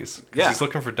alleys. 'Cause Yeah. he's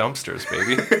looking for dumpsters,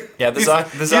 baby. Yeah, the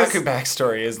he's- Zaku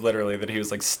backstory is literally that he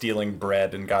was like stealing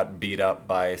bread and got beat up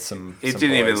by some. it some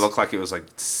didn't even boys. look like it was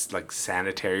like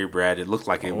sanitary bread. It looked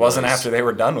like it It wasn't was. after they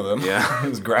were done with him. Yeah. it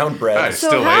was ground bread. Nice.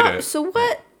 Still ate it. So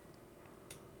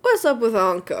what's up with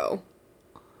Anko?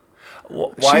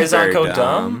 Why She's is very Anko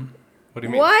dumb? What do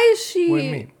you mean? Why is she? What do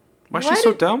you mean? Why is Why she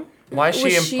so did- dumb? Why is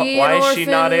Was she? she Why an is she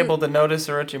not orphan? able to notice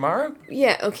Orochimaru?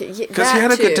 Yeah. Okay. Yeah, Because he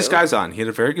had a good too. disguise on. He had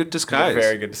a very good disguise.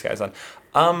 Very good disguise on.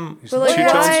 But like,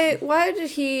 Two-tones. why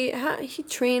did he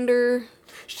trained her?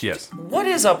 Yes. What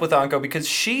is up with Anko? Because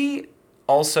she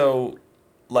also,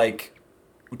 like,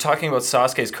 talking about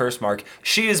Sasuke's curse mark,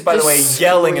 she is, by the way, Just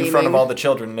yelling in front of screaming. all the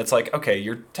children, and it's like, okay,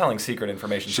 you're telling secret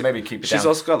information, so maybe keep it She's down.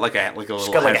 also got like a little She's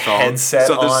got like a headphone. headset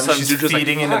So there's on. some She's dude just like,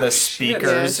 feeding into "Fuck, the shit."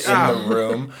 speakers Yeah. in the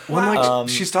room. Well, like,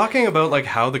 she's talking about like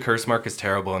how the curse mark is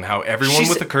terrible and how everyone She's-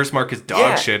 with the curse mark is dog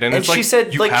Yeah, shit, and and it's like she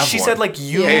said, you like, have she one. said, like,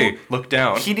 you- Hey, look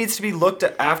down. He needs to be looked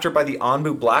after by the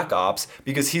Anbu Black Ops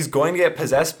because he's going to get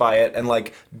possessed by it and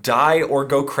like die or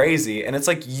go crazy. And it's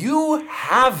like, you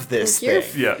have this You're,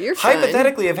 thing. Yeah. you're fine.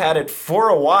 Hypothetically have had it for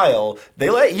a while.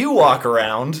 They let you walk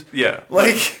around. Yeah.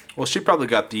 Like, Well, she probably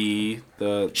got the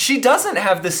she doesn't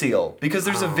have the seal because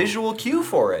there's a visual cue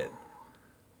for it.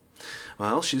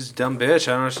 well, she's a dumb bitch.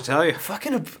 I don't know what to tell you.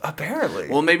 Fucking apparently.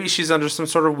 Well, maybe she's under some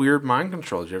sort of weird mind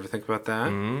control. Did you ever think about that?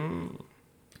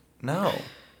 no.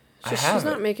 I She's haven't.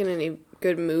 not making any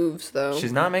good moves though.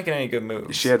 She's not making any good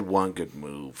moves. She had one good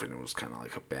move, and it was kind of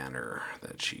like a banner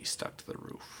that she stuck to the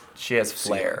roof. She has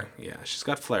flair. Yeah, she's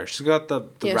got flair. She's got the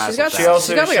Yeah, razzle she's got- She dazzle.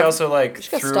 also She's got, like, she a- also like she's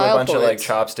got threw a style bunch of like points.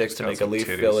 chopsticks to got make a some Leaf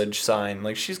titties. Village sign.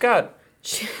 Like she's got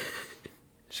She- that.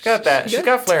 She She's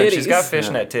got got flair. And she's got titties.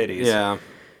 fishnet titties. Yeah.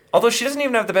 Although she doesn't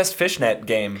even have the best fishnet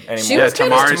game anymore. She was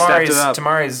kinda- Tamari stepped it up.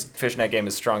 Tamari's fishnet game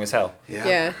is strong as hell.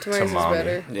 yeah, Tamari's is Tamami.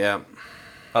 better. Yeah.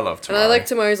 I love Tamari. And I like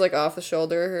Tamari's like off the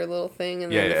shoulder, her little thing,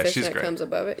 and then Yeah, the she's fishnet great. comes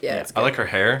above it. Yeah, it's I good. like her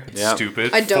hair. It's Yeah.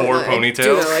 stupid. I don't 4 like- I do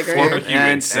ponytails. not like her 4, hair. you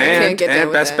And insane. Can't get down and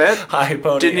with best that. bet, High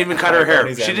pony. didn't even cut high her hair.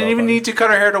 ponies She and didn't low even ponies. need to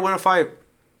cut her hair to win a fight.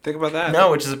 Think about that.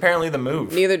 No, which is apparently the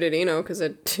move. Neither did Eno because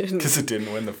it didn't. Because it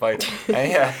didn't win the fight.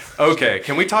 And yeah. Okay,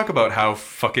 can we talk about how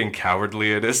fucking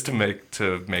cowardly it is to make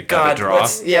that God, a draw?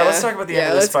 let's Yeah. talk about the Yeah, end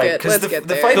of this let's fight get- because let's the get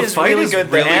the there. fight The is fight really is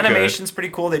good. really The good. animation's pretty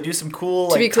cool. They do some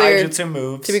cool To be like clear- taijutsu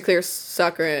moves. To be clear,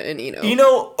 Sakura and Eno.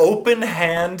 Eno open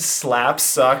hand slaps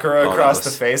Sakura that across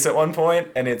was- the face at one point,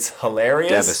 and it's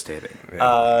hilarious. Devastating.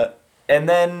 And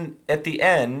then at the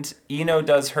end, Eno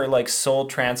does her like soul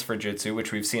transfer jutsu,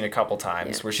 which we've seen a couple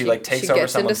times, where she like takes over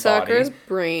gets into someone's Sakura's body.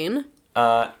 brain.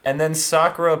 And then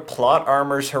Sakura plot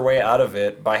armors her way out of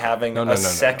it by having No, a no, no, no.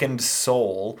 second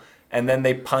soul, and then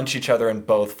they punch each other and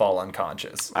both fall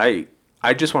unconscious.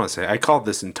 I just want to say I called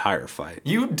this entire fight.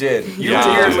 You did. You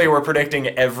Yeah. weirdly were predicting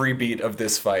every beat of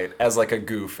this fight as like a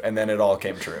goof, and then it all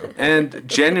came true. And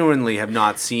genuinely have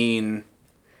not seen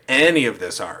any of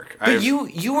this arc. But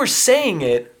you were saying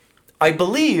it, I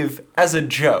believe, as a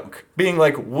joke, being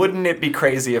like, "Wouldn't it be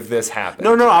crazy if this happened?"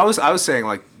 No, I was saying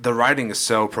like the writing is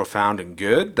so profound and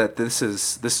good that this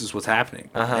is what's happening,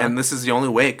 and this is the only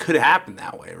way it could happen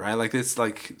that way, right? Like it's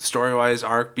like story wise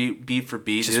arc beat for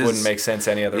beat. Just is- wouldn't make sense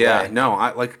any other Yeah, way. no,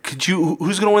 I like. Could you?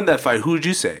 Who's gonna win that fight? Who would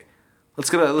you say? Let's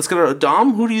get a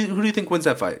Dom. Who do you think wins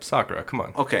that fight? Sakura, come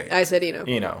on. Okay. I said Eno.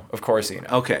 Eno, of course, Eno.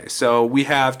 Okay, so we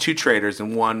have two traitors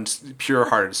and one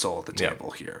pure-hearted soul at the Yeah.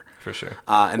 table here. For sure.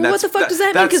 And Well, what the fuck does that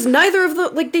mean? that's- Because neither of the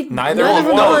Neither of of them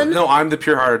them won. No, I'm the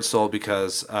pure-hearted soul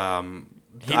because He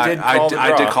I, did I, call the I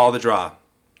did draw. call the draw.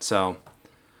 So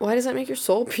Why does that make your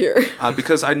soul pure?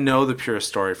 because I know the purest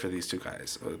story for these two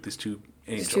guys, these two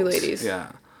angels, two ladies. Yeah.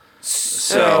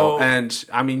 So And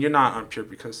I mean, you're not unpure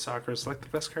because Sakura's like the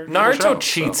best character. in the Naruto show,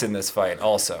 cheats so. in this fight.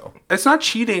 Also, It's not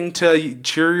cheating to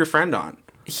cheer your friend on.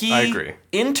 he I agree.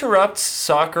 interrupts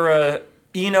Sakura.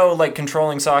 Eno like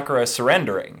controlling Sakura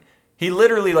surrendering. He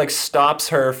literally like stops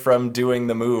her from doing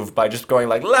the move by just going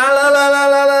like la la la la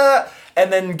la la,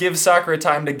 and then gives Sakura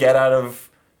time to get out of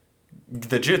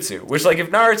the jutsu. Which, like,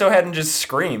 if Naruto hadn't just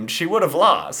screamed, she would have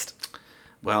lost.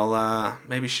 Well,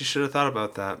 maybe she should have thought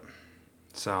about that.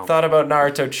 So Thought about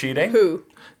Naruto cheating? Who?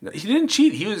 he didn't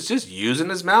cheat. He was just using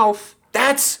his mouth.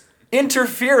 That's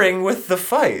interfering with the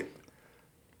fight.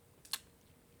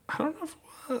 I don't know if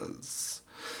it was.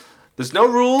 There's no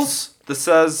rules that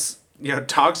says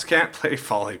dogs can't play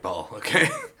volleyball. Okay.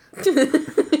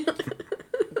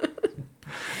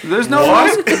 There's no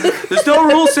rules. There's no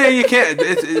rules saying you can't.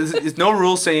 It's no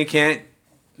rules saying you can't.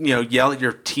 Yell at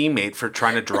your teammate for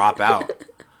trying to drop out.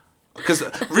 Because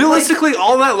realistically,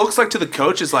 all that looks like to the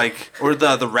coach is like, or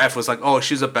the ref was like, oh,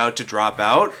 she's about to drop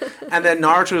out, and then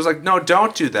Naruto was like, no,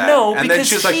 don't do that. No, and because then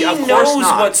she was like, he of course knows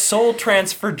not. what soul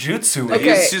transfer jutsu is.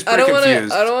 Okay, She's I pretty don't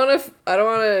confused. I don't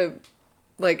want to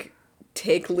like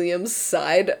take Liam's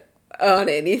side on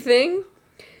anything,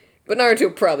 but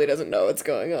Naruto probably doesn't know what's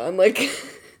going on. Like,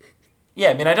 Yeah,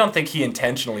 I mean, I don't think he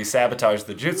intentionally sabotaged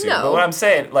the jutsu. No. But what I'm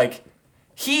saying, like,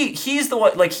 he's the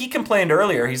one, like, he complained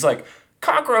earlier. He's like,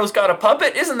 Kakuro's got a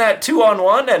puppet? Isn't that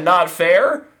 2-on-1 and not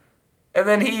fair? And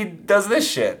then he does this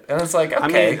shit. And it's like,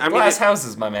 okay, I mean, glass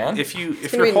houses, my man. If it's your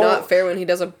gonna be whole not fair when he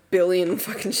does 1 billion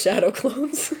fucking shadow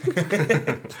clones.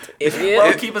 Idiot.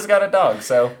 Well, Kiba's got a dog,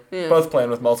 so both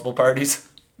playing with multiple parties.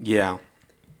 yeah,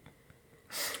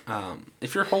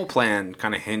 if your whole plan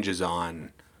kind of hinges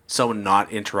on someone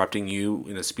not interrupting you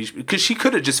in a speech, because she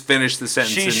could have just finished the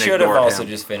sentence. She and should have ignored also him.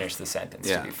 just finished the sentence,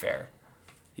 Yeah. to be fair.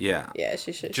 Yeah. Yeah,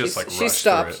 she should. Just, She like, she rush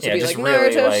stopped through to it. be Yeah, like, just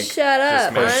really, Naruto, like, shut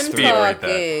up, just I'm speed right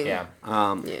there.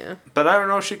 talking. Yeah. Yeah. But I don't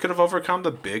know if she could have overcome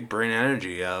the big brain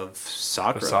energy of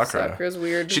Sakura. Sakura. Sakura's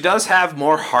weird. She does have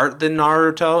more heart than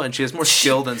Naruto, and she has more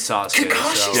skill than Sasuke.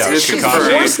 Kakashi so said it's she's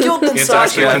confirmed. more skilled than It's Sasuke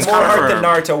actually and more heart than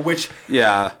confirmed. Naruto, which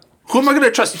Yeah. Who am I going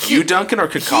to trust? You, Duncan, or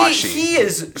Kakashi? he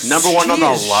is Number one on he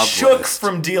the is love shook list.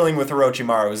 from dealing with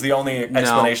Orochimaru is the only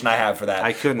explanation I have for that.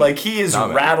 I couldn't- Like, he is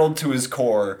Not it. rattled to his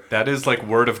core. That is like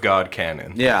word of God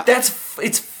canon. Yeah. It's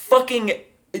fucking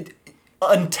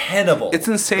untenable. It's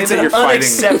insane It's that an you're fighting-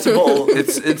 unacceptable.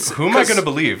 it's Who am I going to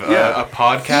believe? Yeah. A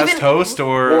podcast Even- host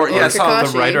or yeah,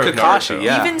 Kakashi. the writer of Kakashi, Naruto?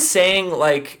 yeah. Even saying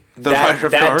like The writer that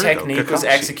of that Naruto, technique was Kakashi.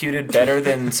 executed better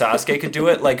than Sasuke could do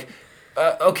it, like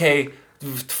okay,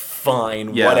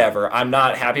 fine, Yeah. whatever. I'm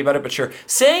not happy about it, but sure.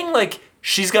 Saying like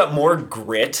she's got more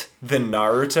grit than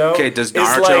Naruto. Okay, does is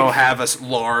Naruto like, have a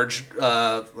large,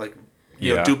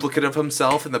 Yeah. duplicate of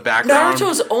himself in the background?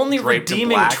 Naruto's only draped in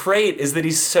redeeming black? trait is that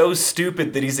he's so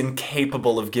stupid that he's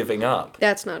incapable of giving up.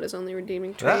 That's not his only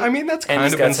redeeming trait. I mean, that's And kind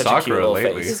he's of got been such a cute Sakura little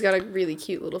lately. face. He's got a really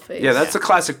cute little face. Yeah, that's a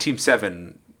classic Team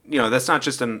 7. That's not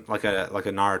just like a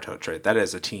Naruto trait. That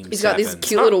is a Team 7. He's got these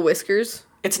cute little whiskers.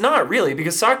 It's not really,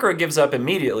 because Sakura gives up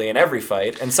immediately in every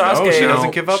fight, and Sasuke... No, she No.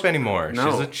 doesn't give up anymore. No.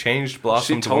 She's a changed She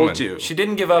blossomed told woman. you. She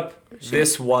didn't give up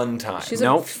this one time. She's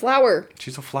Nope. a flower.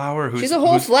 She's a flower. Who's, She's a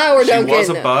whole flower, She was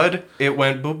a Duncan. bud. It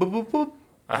went boop, boop, boop, boop.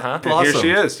 Uh-huh. And here Blossom. she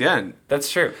is, yeah.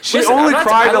 That's true. She Listen, only I'm not-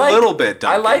 cried I a little bit,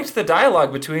 I Duncan. liked the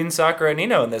dialogue between Sakura and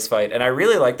Ino in this fight, and I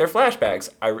really liked their flashbacks.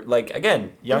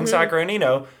 Again, young Sakura and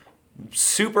Ino,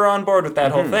 super on board with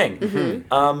that whole thing.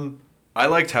 I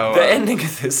liked how The ending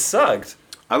of this sucked.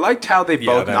 I liked how they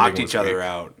both that knocked ending each was other weak.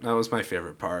 out. That was my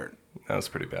favorite part. that was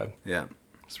pretty bad. Yeah.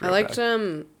 It's I really liked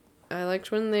bad. I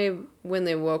liked when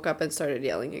they woke up and started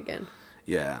yelling again.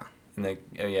 Yeah. And they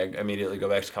immediately go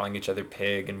back to calling each other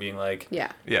pig and being like,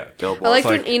 Yeah. Yeah. Billboard. I liked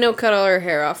like- when Ino cut all her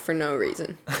hair off for no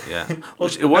reason. Yeah. It No,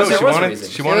 was. there she was a wanted, reason.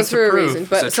 she It wanted was to for a prove. reason, It's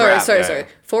but a sorry, trap, sorry.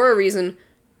 For a reason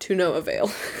to no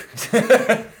avail.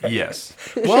 Yes.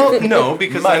 Well, no,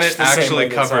 because Much then it the same actually way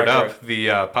that covered Sakura- up the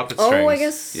puppet strings. Oh, I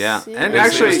guess. Yeah. And you're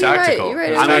actually- right, It's you're tactical. Right, you're right.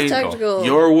 It It was was tactical. tactical.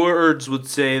 Your words would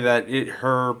say that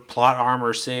her plot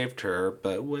armor saved her,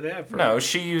 but whatever. no,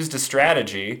 she used a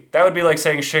strategy. That would be like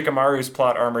saying Shikamaru's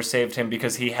plot armor saved him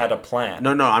because he had a plan.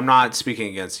 No, I'm not speaking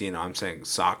against Ino. I'm saying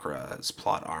Sakura's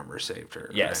plot armor saved her.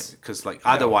 Yes. Because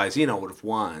otherwise Ino would have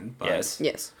won. But, Yes.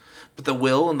 Yes. But the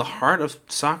will and the heart of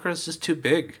Sakura is just too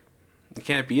big. You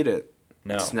can't beat it.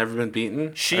 No. It's never been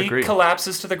beaten. She Agreed.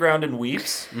 collapses to the ground and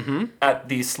weeps at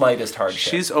the slightest hardship.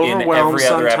 She's in overwhelmed every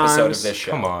other episode sometimes. of this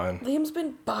show. Come on. Liam's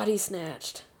been body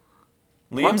snatched.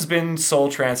 Liam's been soul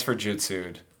transfer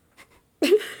jutsued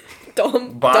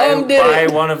Dom by did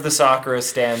it. one of the Sakura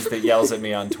stands that yells at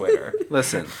me on Twitter.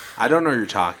 Listen, I don't know what you're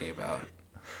talking about.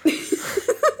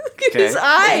 Look at his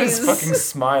eyes. His fucking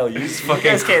smile. You Fucking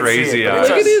guys can't crazy see it, but eyes. it's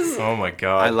Look at just- his- Oh my I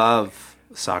god. love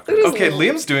Sakura. Look at Okay,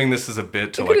 Liam's doing this as a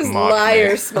bit to Look at like his mock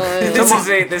liar me. smile.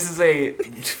 This is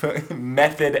a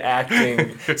method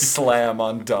acting slam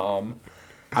on Dom.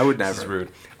 I would This is never. rude.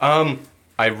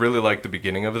 I really like the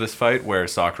beginning of this fight where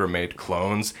Sakura made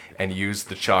clones and used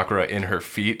the chakra in her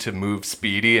feet to move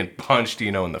Speedy and punched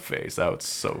Ino in the face. That was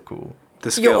so cool. The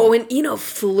skill. Yo, and Ino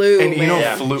flew, And Ino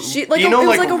man. flew. She, like, Ino it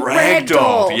was like a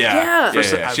ragdoll. Yeah.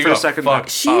 She For a got second, fucked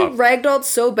She up. ragdolled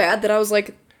so bad that I was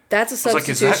like, that's a like,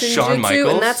 is that substitution Shawn jutsu,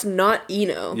 Michaels? and that's not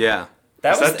Ino. Yeah.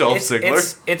 That Is that Dolph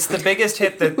Ziggler? It's the biggest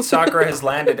hit that Sakura has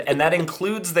landed, and that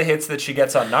includes the hits that she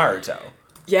gets on Naruto.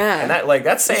 Yeah. And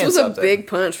that's saying this was something. a big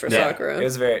punch for Yeah, Sakura. It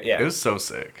was very It was so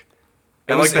sick.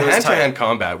 It And was- like the it was hand-to-hand tight.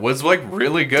 combat was like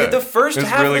really good. The first It was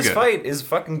half really of this good. fight is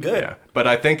fucking good. Yeah, but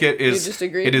I think it is just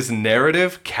agree? it is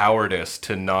narrative cowardice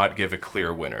to not give a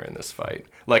clear winner in this fight.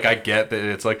 Like I get that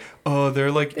it's like, oh,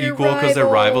 they're like They're equal because they're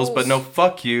rivals, but no, rivals.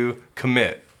 fuck you,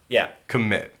 commit, Yeah.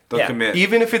 commit. They'll Yeah. commit.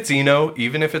 Even if it's Ino,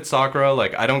 even if it's Sakura,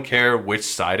 like I don't care which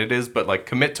side it is, but like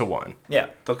commit to one. Yeah.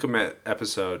 They'll commit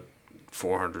episode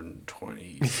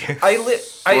 420.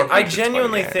 I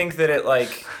genuinely 429. think that it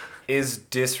like is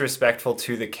disrespectful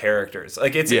to the characters.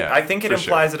 Like it's Yeah, I think it for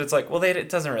implies that it's like, well, it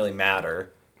doesn't really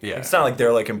matter. Yeah. It's not like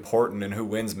they're like important and who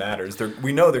wins matters.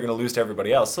 We know they're going to lose to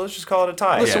everybody else, so let's just call it a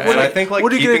tie. Listen, Yeah, what and are- I think like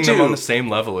what are you keeping gonna them on do? the same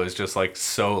level is just like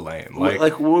so lame. What,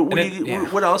 Like, what, and it- yeah.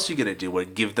 what else are you gonna do?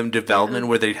 What, give them development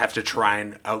where they'd have to try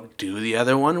and outdo the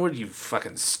other one? What are you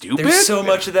fucking stupid? There's so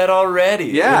much of that already.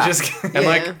 Yeah. We're just and Yeah.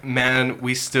 like, man,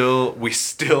 we still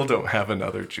don't have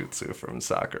another jutsu from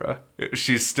Sakura.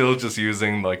 She's still just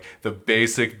using like the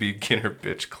basic beginner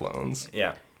bitch clones.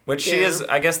 yeah. Which she Yeah. is,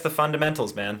 I guess, the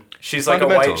fundamentals, man. She's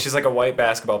Fundamentals. like a white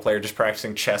basketball player just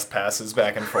practicing chest passes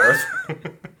back and forth.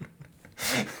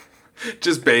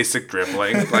 Just basic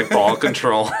dribbling, like ball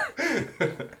control,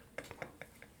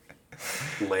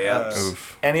 layups.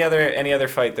 Oof. Any other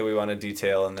fight that we want to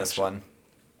detail in this one?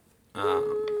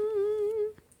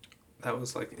 That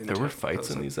was like There were fights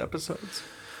in these episodes.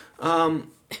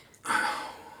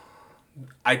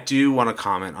 I do want to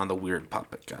comment on the weird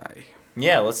puppet guy.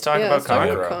 Yeah, let's talk Yeah, about let's talk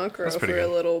Kankuro. about Kankuro That's pretty for a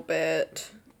good. little bit.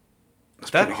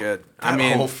 That Pretty good. That I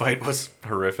mean, whole fight was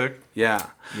horrific. yeah,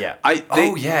 Yeah. Oh, Oh,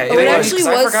 it was, actually 'cause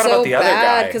I was forgot so about the other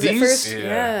bad guy. because at These- first,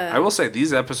 yeah. yeah. I will say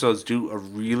these episodes do a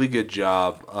really good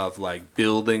job of like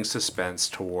building suspense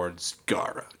towards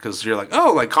Gaara because you're like,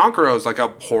 oh, like Kankuro is like a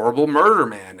horrible murder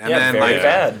man, and Yeah, then very like,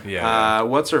 bad. Yeah.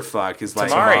 what's her fuck is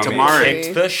like Tamari. Tamari.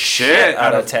 Kicked the shit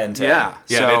out of Tenten. Yeah,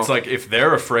 Yeah, so, and it's like if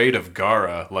they're afraid of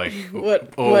Gaara, like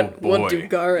What oh what boy. do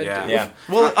Gaara Yeah. do? Yeah.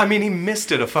 Well, I mean, he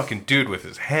missed it a fucking dude with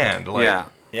his hand. Like, yeah,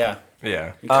 Yeah.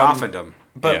 yeah, he coffined him.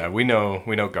 But yeah. We know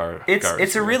Gaara. it's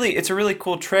Gaara's a really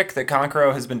cool trick that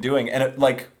Kankuro has been doing, and it,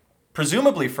 like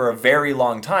presumably for a very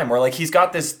long time, where like he's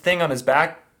got this thing on his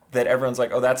back that everyone's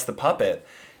like, oh, that's the puppet.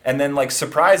 And then, like,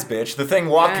 surprise, bitch, the thing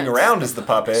walking That's around is the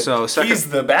puppet. So, he's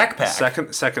the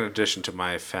backpack. Second addition to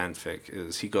my fanfic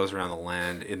is he goes around the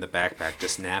land in the backpack,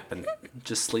 just napping,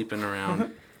 just sleeping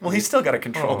around. Well, he's still got to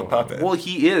control the puppet. Well,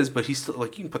 he is, but he's still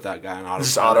like you can put that guy on auto.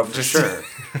 Just auto- for just- sure.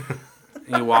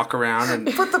 And you walk around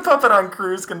and Put the puppet on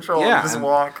cruise control Yeah, and just and-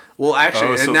 walk. well,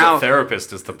 actually, Oh, so and now the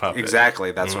therapist is the puppet.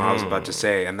 exactly that's what I was about to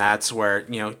say, and that's where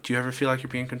do you ever feel like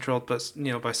you're being controlled, by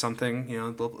by something?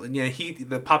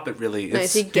 The puppet really. Nice,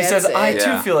 It's, he He gets says, it. I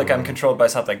Yeah. too feel like I'm controlled by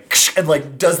something. And,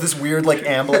 like, does this weird, like,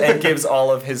 amble and gives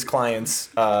all of his clients...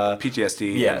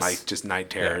 PTSD Yes. and like just night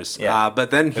terrors. Yeah.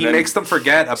 But then he then makes them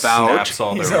forget about. Snaps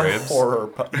all he's their a ribs.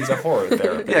 he's a horror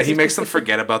therapist. Yeah, he makes them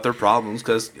forget about their problems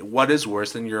because what is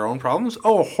worse than your own problems?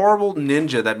 Oh, a horrible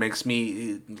ninja that makes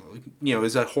me,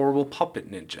 is a horrible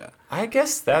puppet ninja. I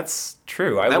guess that's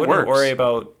true. I That wouldn't works. worry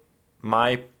about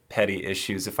my petty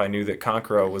issues if I knew that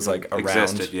Kankuro was, like, around.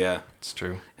 Existed, yeah. It's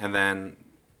true. And then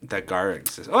that Gaara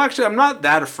exists. Oh, actually, I'm not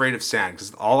that afraid of sand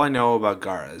because all I know about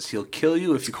Gaara is he'll kill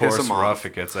you if you piss Coarse, him off. rough.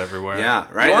 It gets everywhere. Yeah,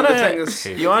 right. You And wanna, the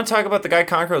thing is, you wanna talk about the guy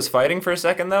Kankuro's fighting for a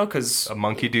second, though? Because A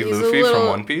monkey D. He's a Luffy little- from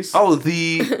One Piece.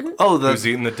 Who's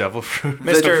eating the devil fruit?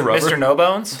 Mr. Rubber? Mr. No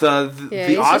Bones? Yeah, the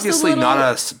he's just a obviously not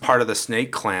little- part of the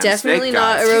Snake Clan. Definitely snake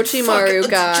not guys. Orochimaru It's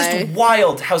guy. just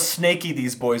wild how snaky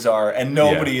these boys are, and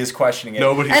nobody Yeah. is questioning it.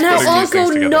 Nobody's And how putting these things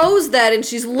Anko together. knows that, and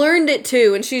she's learned it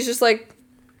too, and she's just like,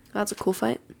 "That's a cool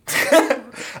fight."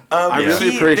 I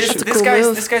really appreciate That's a cool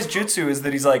move. This guy's jutsu is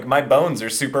that he's like, my bones are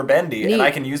super bendy, Neat. and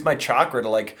I can use my chakra to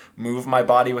like move my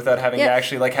body without having to Yeah.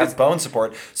 actually like have bone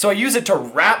support. So I use it to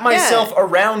wrap myself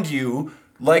around you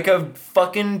like a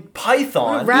fucking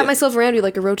python. Wrap myself around you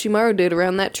like Orochimaru did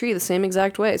around that tree, the same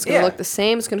exact way. It's gonna Yeah. look the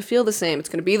same. It's gonna feel the same. It's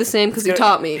gonna be the same because he Gonna-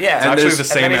 taught me. Yeah, It's actually there's- the and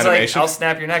same then he's animation. like, I'll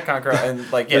snap your neck, Kankuro,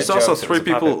 and like, yeah, There's also jokes, it was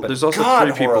three a people. puppet, but There's also God,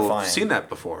 three people horrifying. who've seen that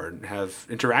before and have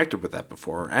interacted with that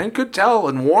before, and could tell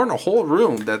and warn a whole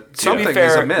room that To something be fair,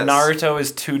 is amiss. Naruto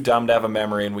is too dumb to have a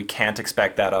memory, and we can't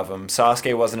expect that of him.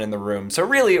 Sasuke wasn't in the room, so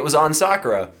really it was on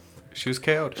Sakura. She was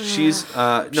KO'd. She's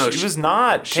no, she was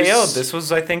not she's- KO'd. This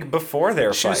was, I think, before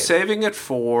their She fight. was saving it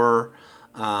for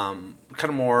kind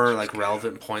of more like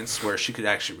relevant points where she could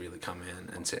actually really come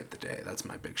in and save the day. That's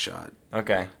my big shot.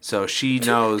 Okay. So she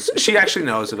knows. She actually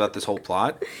knows about this whole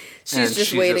plot. and She's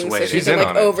just waiting so she She's can in like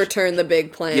on it. overturn the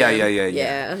big plan.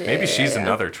 Yeah. Maybe she's yeah.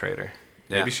 another traitor.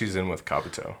 Yeah. Maybe she's in with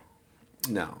Kabuto.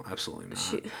 No, absolutely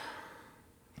not.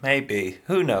 Maybe.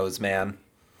 Who knows, man?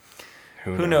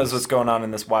 Who Who knows what's going on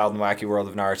in this wild and wacky world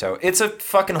of Naruto? It's a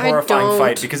fucking I horrifying don't.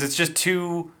 fight because it's just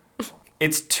two.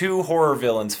 It's two horror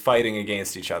villains fighting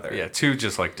against each other. Yeah, two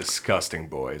just like disgusting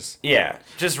boys. Yeah,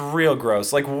 just real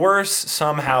gross. Like worse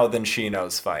somehow than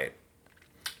Shino's fight.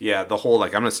 Yeah, the whole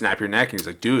like I'm gonna snap your neck, and he's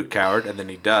like, "Do it, coward!" And then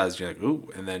he does. You're like,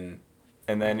 "Ooh!" And then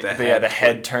And then The the head.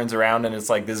 head turns around and it's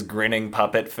like this grinning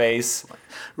puppet face.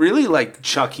 really like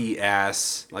Chucky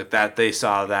ass like that. They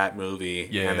saw that movie,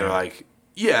 Yeah. and they're like,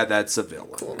 "Yeah, that's a villain."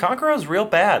 Konkuro's real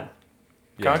bad.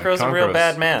 Yeah, Konkuro's a real Konkuro's-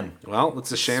 bad man. Well,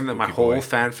 it's a shame that my Spooky whole boy.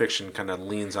 fan fiction kind of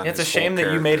leans on. It's a his shame whole that you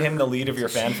character. made him the lead of your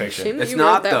fan Shame fiction. that It's you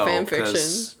not wrote that though, fan fiction.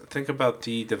 because think about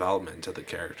the development of the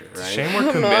character, right? Shame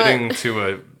we're committing to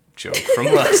a joke from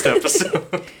last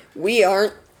episode. We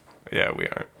aren't. Yeah, we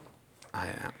aren't. I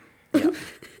am.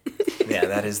 Yeah,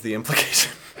 that is the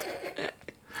implication.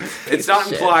 It's not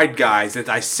Shit. implied, guys.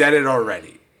 I said it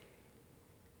already.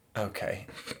 Okay.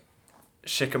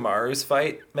 Shikamaru's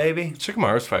fight, maybe?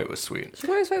 Shikamaru's fight was sweet.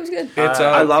 Shikamaru's fight was good. It's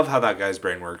I love how that guy's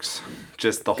brain works.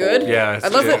 Just the Good. whole. Yeah, I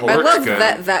love it it. I works love good.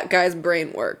 that guy's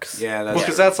brain works. Yeah, that's Well,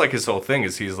 because that's like his whole thing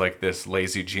is he's like this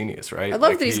lazy genius, right? I love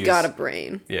like that he's got a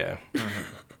brain. Yeah,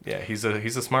 yeah. He's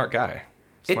a smart guy.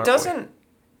 It Smart boy. doesn't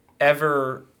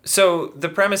ever. So the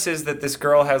premise is that this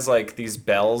girl has like these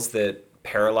bells that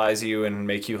paralyze you and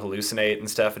make you hallucinate and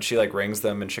stuff, and she like rings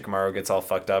them, and Shikamaru gets all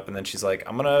fucked up, and then she's like,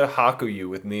 "I'm gonna haku you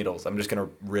with needles. I'm just gonna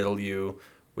riddle you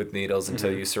with needles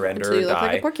until you surrender Until you or look die."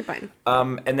 like a porcupine.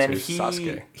 And then So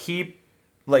Sasuke. he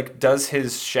like does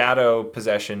his shadow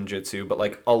possession jutsu, but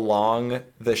like along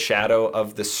the shadow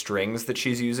of the strings that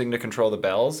she's using to control the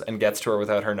bells, and gets to her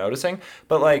without her noticing.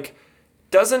 But like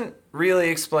doesn't really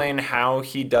explain how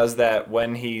he does that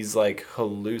when he's like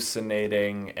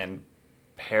hallucinating and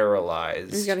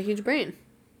paralyzed. He's got a huge brain.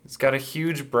 He's got a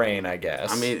huge brain, I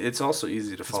guess. I mean, it's also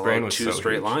easy to follow brain was two so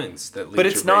straight huge. lines that lead but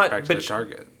it's you right not. back to But the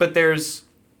target. But there's.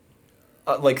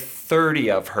 Like 30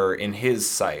 of her in his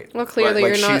sight. Well, clearly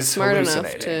Like, you're not she's smart enough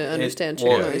hallucinating. to understand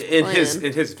Well, Shikamaru's in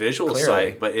plan. his visual Clearly.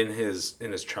 sight, but in his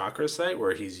chakra sight,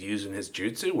 where he's using his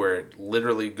jutsu, where it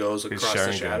literally goes across the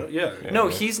Sharingan. shadow. Yeah. Yeah. No,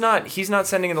 he's not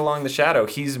sending it along the shadow.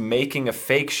 He's making a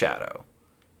fake shadow.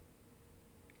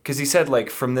 Because he said, like,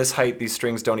 from this height, these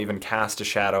strings don't even cast a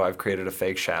shadow. I've created a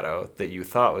fake shadow that you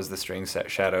thought was the string set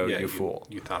shadow, Yeah, you fool.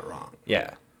 You thought wrong.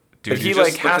 Yeah. Dude, but you he,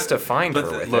 just- like, has to find her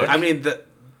But with look, it. I mean,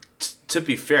 to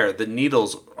be fair, the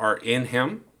needles are in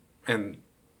him, and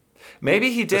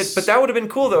Maybe he did, but that would have been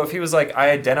cool, though, if he was like, I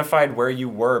identified where you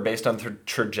were based on the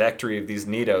trajectory of these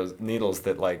needles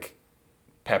that, like,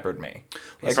 peppered me.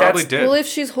 Like, probably that's- did. Well, if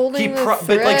she's holding He the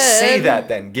but, like, say thread- that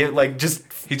then. Give, like, just...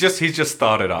 He just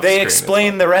thought it off. They screen.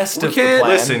 explain the rest of the can't-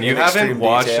 plan. Listen, you in haven't extreme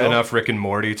watched detail. enough Rick and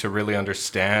Morty to really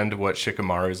understand what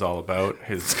Shikamaru is all about.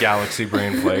 His galaxy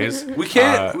brain plays. we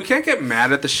can't get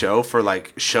mad at the show for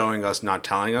like showing us, not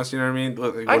telling us. You know what I mean?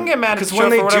 Like, I can get mad at the Because show when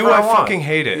they for whatever do, I want. fucking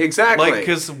hate it. Exactly. Like,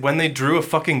 because when they drew a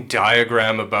fucking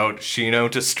diagram about Shino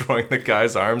destroying the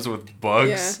guy's arms with bugs.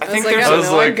 Yeah, I think was like, there's- I I don't was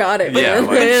know, I like- got it. yeah, man.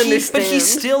 like- I But understand. he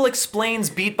still explains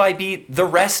beat by beat the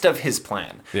rest of his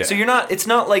plan. Yeah. So it's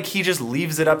not like he just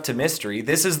leaves it up to mystery.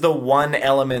 This is the one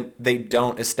element they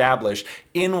don't establish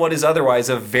in what is otherwise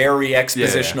a very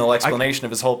expositional explanation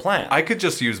of his whole plan. I could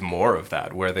just use more of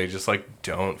that, where they just like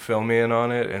don't fill me in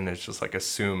on it, and it's just like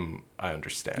assume I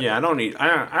understand. Yeah, I don't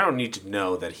need to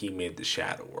know that he made the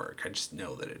shadow work. I just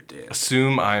know that it did.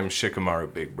 Assume I'm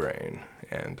Shikamaru Big Brain,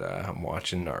 and I'm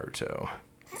watching Naruto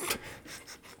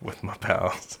with my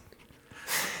pals.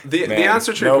 The Man,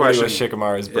 answer to your nobody question, with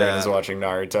Shikamaru's brain Yeah. is watching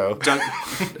Naruto.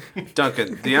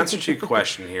 Duncan. The answer to your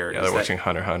question here Yeah, is they're that- watching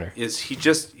Hunter x Hunter. is he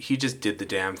just did the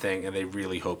damn thing, and they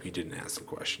really hope you didn't ask the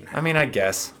question. I mean, I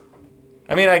guess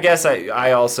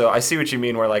I see what you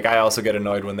mean. Where like I also get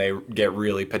annoyed when they get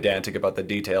really pedantic about the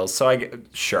details. So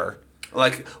sure.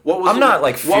 Like, what was? I'm not,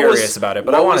 like, what was- furious about it,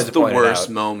 but I what wanted was to the point it worst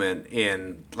out. moment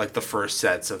in like the first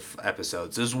sets of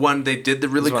episodes? Is when they did the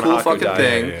really This is cool when Haku fucking died.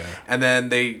 thing, Yeah. and then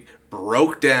they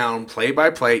broke down play by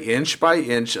play, inch by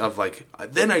inch of like.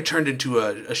 Then I turned into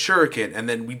a shuriken, and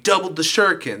then we doubled the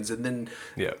shurikens, and then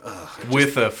Yeah,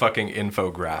 with a fucking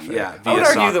infographic. yeah. I would via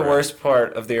argue the Sakura. worst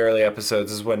part of the early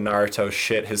episodes is when Naruto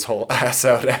shit his whole ass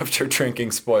out after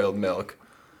drinking spoiled milk.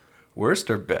 Worst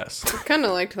or best? kind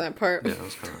of liked that part. Yeah, it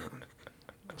was kinda-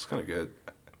 It's kind of good.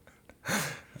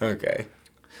 Okay.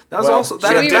 That was Well, also we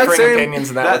have differing opinions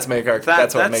in that. Let's make our.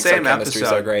 That's what that makes our same chemistry so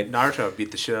episode, great. Naruto beat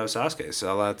the shit out of Sasuke.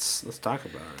 So let's talk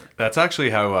about it. That's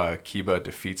actually how Kiba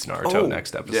defeats Naruto Oh,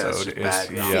 next yeah, episode. it's bad,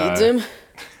 he, yeah. Feeds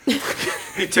him,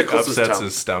 He tickles his upsets tongue.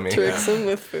 his stomach. tricks him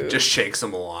with food. Just shakes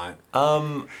him a lot.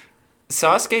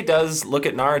 Sasuke does look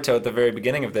at Naruto at the very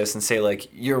beginning of this and say, like,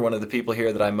 you're one of the people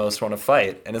here that I most want to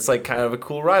fight. And it's, like, kind of a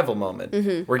cool rival moment.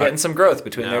 Mm-hmm. We're getting some growth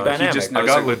between No, their he dynamic. just I knows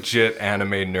got it- legit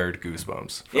anime nerd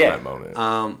goosebumps from Yeah. that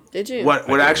moment. Did you? What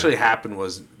did. actually happened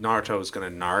was Naruto was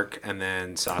gonna narc, and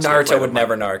then Sasuke. Naruto played would him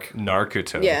never like- narc.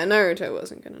 Naruto. Yeah, Naruto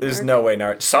wasn't gonna. There's narc. no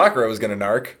way Sakura was going to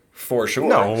narc, for sure.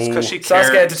 No. It's 'cause she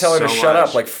Sasuke had to tell her cared to so shut much.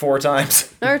 up like 4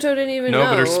 times. Naruto didn't even No, know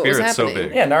but her what was spirit's so happening.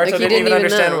 big. Yeah, Naruto Like, he didn't even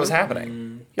understand know. what was happening.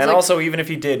 And like- also, even if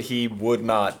he did, he would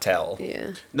not tell.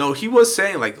 Yeah. No, he was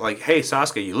saying like, hey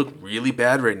Sasuke, you look really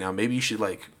bad right now. Maybe you should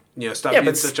stop Yeah, being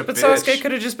but, such a but bitch. Sasuke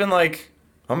could have just been like,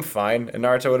 I'm fine. And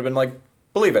Naruto would have been like,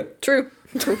 believe it. True.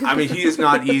 I mean, he is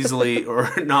not easily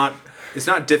or not. It's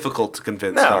not difficult to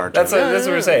convince No, Naruto. that's what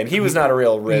we're saying. He was not a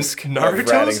real risk of ratting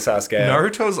Sasuke out.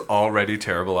 Naruto's already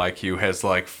terrible IQ has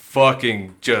like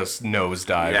fucking just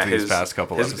nosedived Yeah, these his- past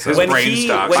couple his- episodes. his When, brain he,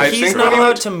 stocks. when I he's think not when he allowed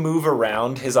went- to move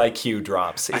around, his IQ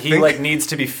drops. He think- like needs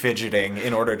to be fidgeting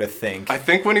in order to think. I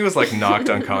think when he was like knocked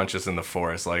unconscious in the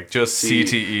forest, like just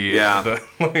CTE. Yeah.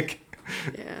 Like,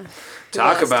 Yeah.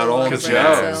 Talk Lost about a lot old of brain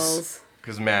jazz. cells.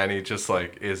 because Manny just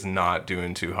like is not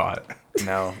doing too hot.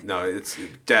 No. No, it's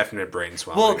definite brain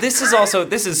swelling. Well, this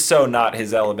is so not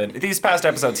his element. These past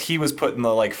episodes, he was put in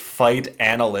the like fight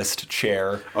analyst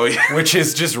chair. Oh, yeah. Which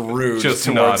is just rude Just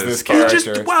towards not this his-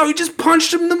 character. he just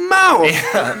punched him in the mouth.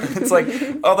 It's like,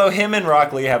 although him and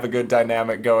Rock Lee have a good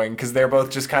dynamic going, because they're both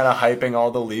just kind of hyping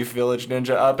all the Leaf Village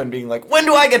Ninja up and being like, when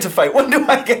do I get to fight? When do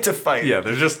I get to fight? Yeah,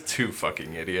 they're just two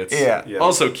fucking idiots. Yeah. Yeah.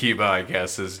 Also, Kiba, I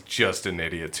guess, is just an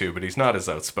idiot too, but he's not as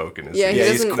outspoken as Yeah, he Yeah,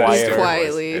 he's doesn't. He's, quieter.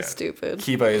 quietly Yeah. stupid.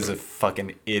 Kiba is a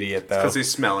fucking idiot, though. Because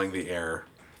he's smelling the air.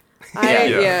 Yeah.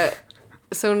 Yeah.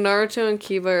 So Naruto and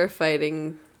Kiba are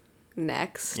fighting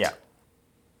next. Yeah.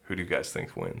 Who do you guys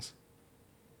think wins?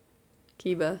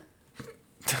 Kiba.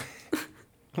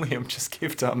 Liam just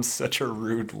gave Tom such a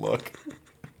rude look.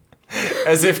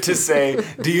 As if to say,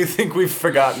 do you think we've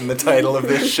forgotten the title of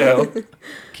this show?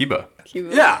 Kiba.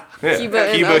 Kiba. Yeah. Yeah.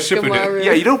 Kiba and Shippuden. Akamaru.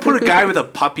 Yeah, you don't put a guy with a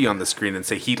puppy on the screen and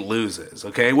say he loses,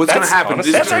 okay? What's going to That's happen?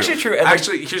 honestly- This is that's actually true, and, like,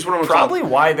 Actually, here's what I'm Probably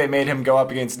talking why they made him go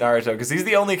up against Naruto, because he's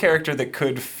the only character that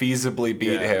could feasibly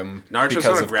beat him Naruto's because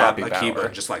going to of grab puppy Akiba power.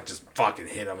 and just fucking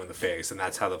hit him in the face, and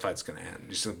that's how the fight's going to end.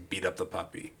 He's just going to beat up the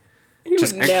puppy.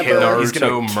 Just would kill never. He's gonna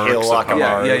Naruto kill murks a puppy.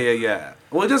 Akamaru. Yeah.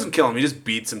 Well, he doesn't kill him. He just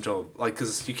beats him till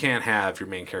because you can't have your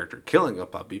main character killing a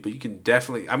puppy, but you can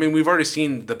definitely. I mean, we've already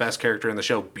seen the best character in the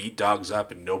show beat dogs up,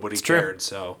 and nobody true. cared.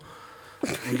 So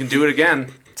we can do it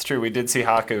again. It's true. We did see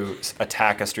Haku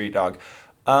attack a street dog.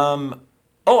 I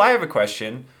have a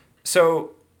question.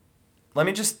 So, let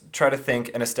me just try to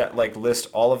think and list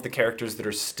all of the characters that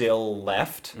are still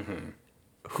left. Mm-hmm.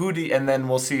 And then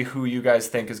we'll see who you guys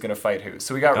think is going to fight who.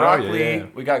 So we got Oh, Rock yeah, Lee, yeah.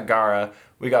 we got Gaara,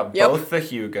 we got Yep. both the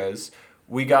Hyugas,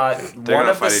 we got one gonna of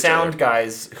the fight each sound other.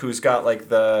 guys who's got like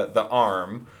the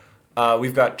arm.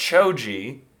 We've got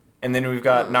Choji, and then we've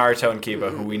got Naruto and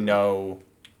Kiba, who we know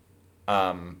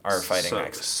are fighting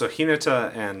next. So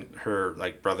Hinata and her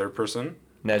brother person,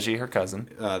 Neji, her cousin.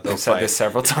 they'll They've said fight. this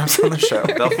several times on the show.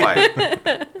 They'll fight.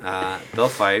 They'll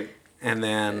fight, and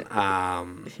then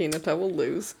Hinata will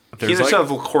lose. There's Hinata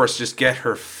will, of course, just get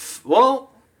her.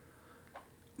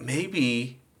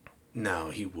 Maybe. No,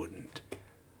 he wouldn't.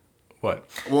 What?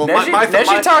 Well,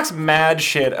 Neji talks mad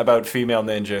shit about female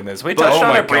ninja in this. We touched oh on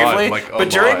my it briefly, God, like, a but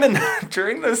during lot.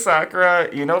 during the Sakura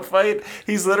fight,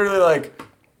 he's literally like,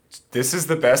 "This is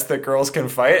the best that girls can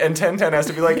fight," and Tenten has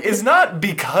to be like, "It's not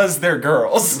because they're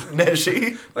girls,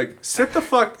 Neji." sit the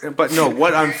fuck. But no,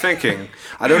 what I'm thinking,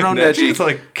 I don't know Neji's Neji.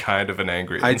 like kind of an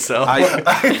angry I, incel.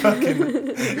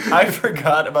 I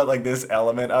forgot about this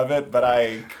element of it, but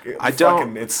I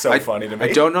don't. It's so funny to me.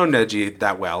 I don't know Neji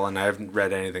that well, and I haven't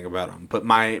read anything about him. But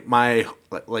my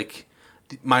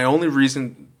only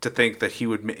reason to think that he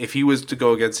would, if he was to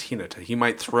go against Hinata, he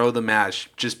might throw the match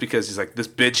just because he's like, this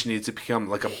bitch needs to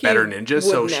become a better ninja,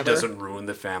 so would she never. doesn't ruin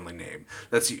the family name.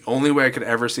 That's the only way I could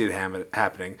ever see it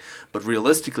happening. But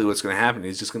realistically, what's going to happen?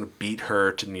 He's just going to beat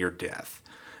her to near death,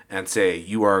 and say,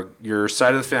 your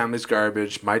side of the family's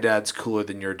garbage. My dad's cooler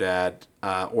than your dad,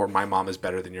 or my mom is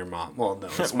better than your mom. Well, no,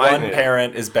 it's my One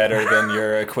parent is better than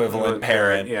your equivalent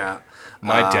parent. Yeah.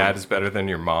 My dad is better than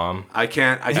your mom. I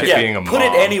can't. Yeah, being a put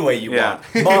it mom. any way you Yeah.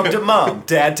 want. Mom to mom,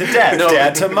 dad to dad,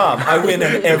 dad to mom. I win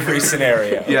in every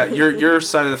scenario. Yeah, your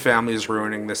side of the family is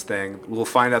ruining this thing. We'll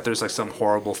find out there's like some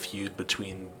horrible feud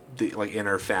between the like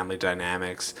inner family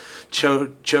dynamics.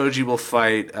 Choji will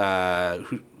fight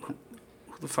who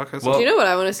the fuck has Well, Do you know what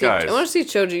I want to see? guys. I want to see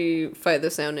Choji fight the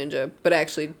Sound Ninja, but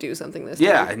actually do something this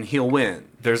Yeah, time. and he'll win.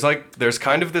 There's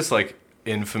kind of this like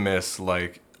infamous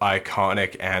like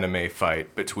iconic anime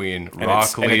fight between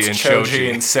Rock Lee and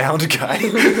Choji. and Sound Guy.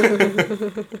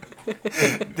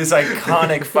 This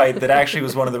iconic fight that actually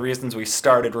was one of the reasons we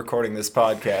started recording this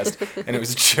podcast, and it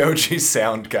was Choji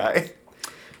Sound Guy.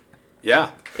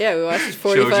 Yeah. Yeah, we watched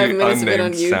 45 Choji minutes of it on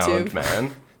unnamed YouTube. sound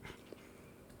man.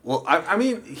 Well, I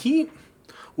mean,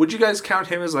 would you guys count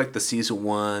him as like the season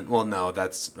 1? Well, no,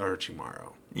 that's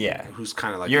Orochimaru, Yeah. who's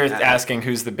kind of like You're the- asking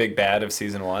who's the big bad of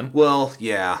season 1? Well,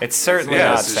 yeah. It's certainly Yeah,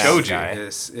 not it's Sound Choji. Guy. It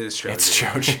is Choji. It's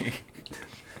Choji.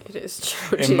 It is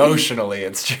Choji. Emotionally,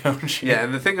 it's Choji. Yeah,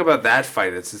 and the thing about that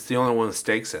fight is it's the only one with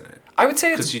stakes in it I would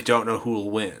say because it's you don't know who will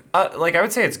win I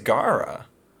would say it's Gaara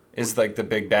is like the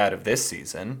big bad of this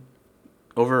season.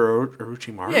 over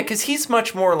Orochimaru. Yeah, because he's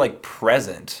much more like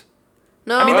present.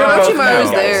 No, I mean, they're both Orochimaru's bad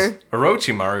guys. there.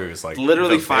 Orochimaru is like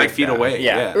Literally the 5 big feet bad. away.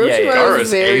 Yeah. Yeah. Orochimaru's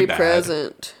Gaara's very A-bad.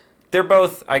 present. They're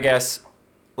both, I guess,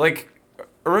 like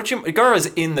Gaara's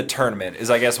in the tournament. Is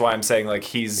I guess why I'm saying like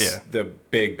he's Yeah. the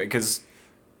big because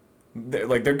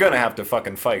they're gonna have to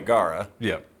fucking fight Gaara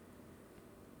Yeah.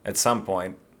 at some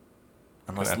point,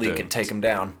 unless Gonna have Lee to- can take him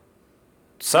down.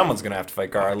 Someone's gonna have to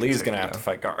fight Gaara. Lee's take gonna him have to down.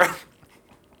 fight Gaara.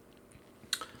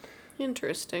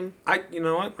 Interesting. You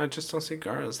know what? I just don't see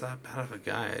Gaara as that bad of a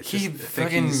guy. I He think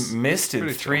fucking he's- misted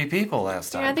pretty 3 people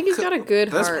last time. Yeah, I think he's got a good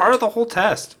That's heart. part of the whole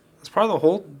test. That's part of the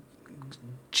whole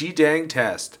G-dang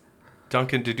test.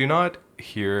 Duncan, did you not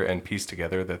hear and piece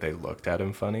together that they looked at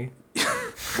him funny?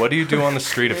 What do you do on the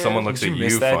street if someone looks Did at you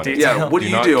miss you that funny? detail? Yeah, what do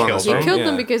you not do on kill this He them? one? killed Yeah.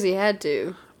 them because he had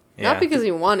to. Yeah. Not because he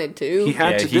wanted to. He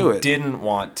had to he do it. didn't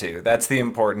want to. That's the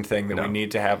important thing that No. we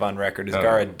need to have on record. Is No.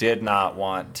 Gaara did not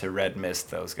want to red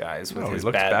mist those guys with No, he his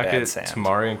looked bad back at sand.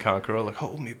 Tamari and Kankuro like,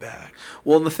 hold me back.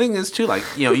 Well, the thing is too, like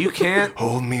you can't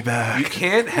Hold me back. you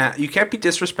can't be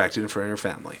disrespected in front of your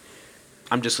family.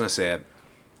 I'm just gonna say it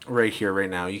right here, right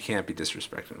now. You can't be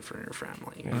disrespected in front of your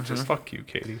family. Yeah, just fuck you,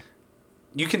 Katie.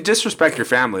 You can disrespect your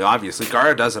family, obviously.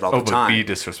 Gaara does it all the but time. be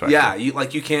disrespectful. Yeah, you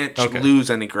can't Okay. lose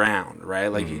any ground, right?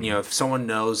 Like if someone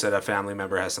knows that a family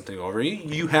member has something over you,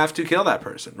 you have to kill that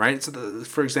person, right? So,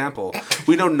 for example,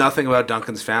 we know nothing about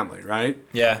Duncan's family, right?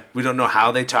 Yeah. We don't know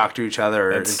how they talk to each other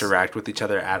or That's- interact with each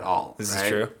other at all. This is right?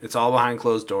 true. It's all behind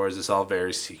closed doors. It's all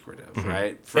very secretive,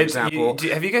 right? For It's- example,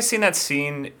 have you guys seen that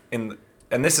scene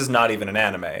and this is not even an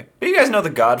anime, but you guys know The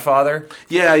Godfather?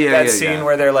 That scene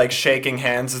where they're like shaking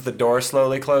hands as the door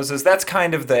slowly closes. That's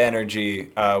kind of the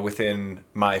energy within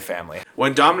my family.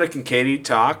 when Dominic and Katie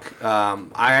talk,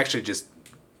 I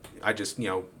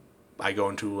go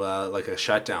into like a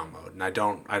shutdown mode, and I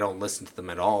don't listen to them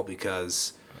at all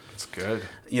because That's good.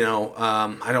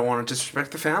 I don't want to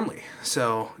disrespect the family.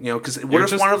 So because what You're if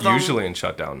just one of them usually in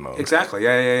shutdown mode. exactly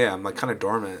yeah I'm like kind of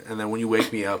dormant, and then when you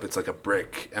wake me up, it's like a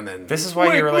brick, and then This is why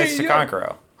he Wake relates me to up.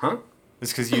 Kankuro. Huh?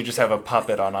 It's because you just have a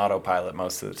puppet on autopilot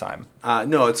most of the time.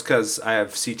 No, it's because I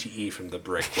have CTE from the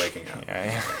brick waking up.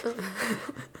 Yeah.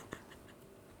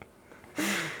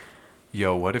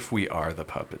 Yo, what if we are the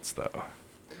puppets though?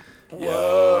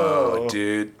 Oh,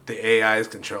 dude, the AI is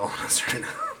controlling us right now.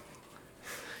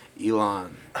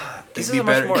 Elon, This give me is a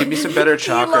much better, more- give me some better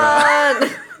chakra.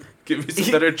 Elon! Give me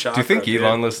some better chakra. Do you think dude.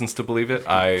 Elon listens to Believe It?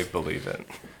 I believe it.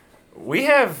 We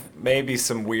have maybe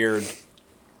some weird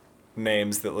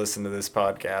names that listen to this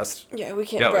podcast. Yeah, we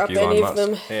can't Yeah, like drop Elon any Musk. of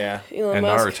them. Yeah. Elon And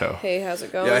Musk. Naruto. Hey, how's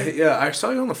it going? Yeah, I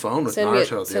saw you on the phone with Send me a-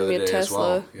 Naruto the send me other a day as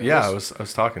well. Tesla. Yeah, it I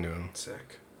was talking to him.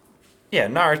 sick. Yeah,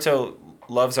 Naruto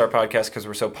loves our podcast because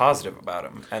we're so positive about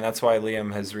him. And that's why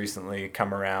Liam has recently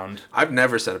come around. I've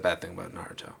never said a bad thing about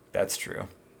Naruto. That's true.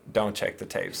 Don't check the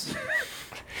tapes.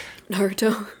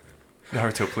 Naruto.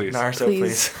 Naruto, please. Naruto, Please.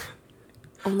 please.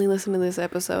 Only listen to this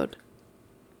episode.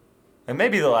 And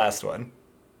maybe the last one.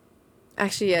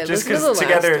 Actually, yeah, Just listen to the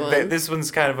because together, last one. this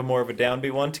one's kind of a more of a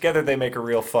downbeat one. Together, they make a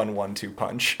real fun 1-2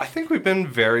 punch. I think we've been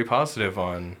very positive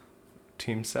on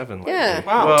Team 7 lately. Yeah.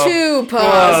 Wow. Well, Too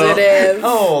positive.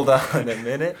 Hold on a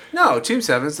minute. No, Team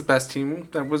 7 is the best team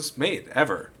that was made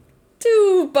ever.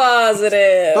 Too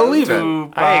positive. Believe it.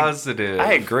 too positive.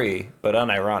 I agree, but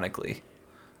unironically.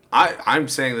 I'm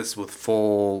saying this with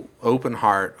full open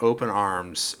heart, open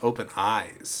arms, open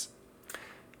eyes.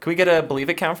 Can we get a believe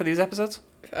it count for these episodes?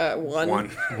 One.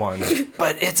 One.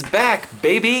 But it's back,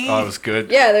 baby. Oh, it was good.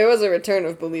 Yeah, there was a return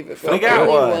of Believe It, but We got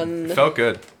only one. Felt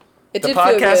good. It the did feel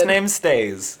podcast good. name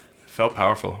stays. Felt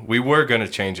powerful. We were gonna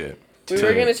change it. We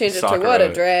were gonna change it to What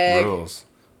a Drag. Rules.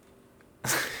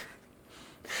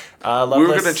 We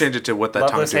were gonna change it to what that tongue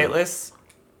Loveless, do. hateless.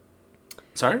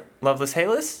 Sorry. Loveless,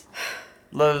 hateless.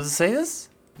 Loveless, hateless.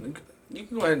 You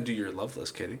can go ahead and do your love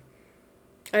list, Katie.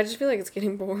 I just feel like it's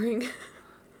getting boring.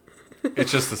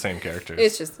 It's just the same characters.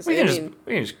 It's just the We same. can I just mean,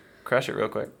 we can just crush it real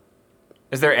quick.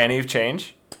 Is there any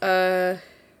change?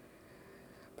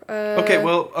 Okay,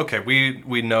 well,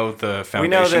 we know the foundation We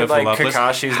know that of the like love list.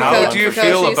 Kakashi's How not do you one.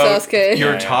 feel Kakashi, about Sasuke.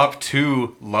 your Yeah. top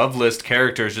 2 love list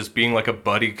characters just being like a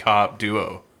buddy cop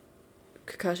duo?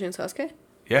 Kakashi and Sasuke?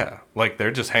 Yeah, like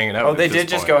they're just hanging out. Oh, at they this did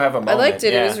just point. go have a moment. I liked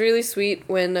it. Yeah. It was really sweet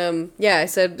when I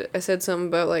said something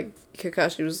about like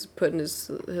Kakashi was putting his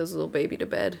little baby to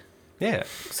bed. Yeah.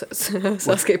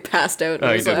 Sasuke passed out. Oh,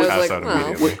 he I was did like, pass like, out wow.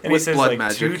 immediately. And he With says blood like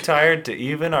magic. too tired to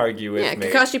even argue with Yeah, me.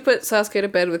 Kakashi put Sasuke to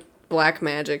bed with black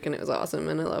magic, and it was awesome,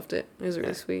 and I loved it. It was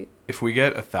really sweet. If we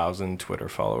get 1,000 Twitter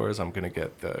followers, I'm gonna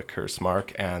get the curse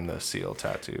mark and the seal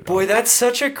tattooed. Boy, that's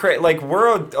such a like we're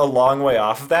a long way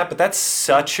off of that, but that's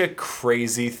such a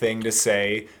crazy thing to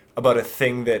say about a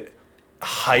thing that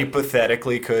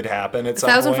hypothetically could happen at some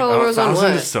 1,000 point. followers on 1,000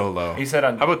 what? is so low. He said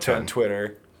on How about on 10?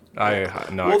 Twitter. Not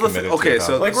Well, committed. okay, to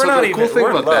so- 1,000. Like we're So not the even cool thing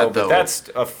we're about low, that, but though, that's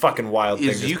a fucking wild thing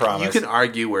Is to you promise. can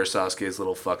argue where Sasuke's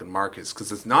little fucking mark is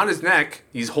because it's not his neck.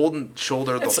 He's holding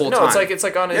shoulder the whole time. it's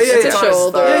like on his, Yeah, yeah, it's yeah. on his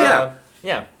Shoulder. thigh. Yeah,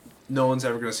 yeah. No one's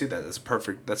ever gonna see that. That's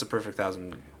perfect. That's a perfect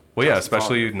 1,000. Well, yeah, 1,000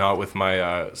 especially followers. not with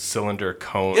my cylinder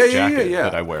cone Yeah, yeah, jacket yeah.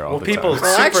 that I wear all Well, the people time.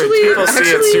 Well, people see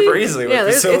it super easily Yeah,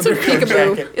 with the it's a cylinder cone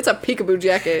peekaboo. jacket. It's a peekaboo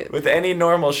jacket. With any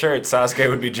normal shirt, Sasuke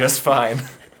would be just fine.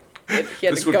 He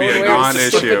had This to would go be and a wear his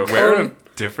non-issue. stupid Wear a cone.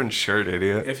 different shirt,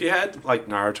 idiot. If you had like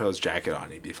Naruto's jacket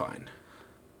on, he'd be fine.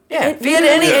 Yeah, If he had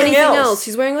anything else,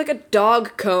 he's wearing like a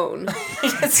dog cone. Him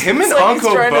and It's like he's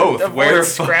Anko trying to both avoid wear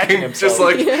scratching fucking just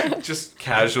himself. like just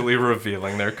casually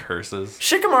revealing their curses.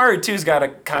 Shikamaru too's got a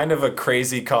kind of a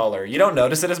crazy collar. You don't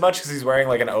notice it as much because he's wearing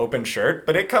like an open shirt,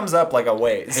 but it comes up like a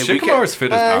waist. Hey, we Shikamaru's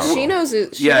fit is powerful. Shino's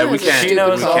is Yeah, we Shino's is can't- stupid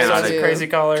Shino's we also cannot has a do- crazy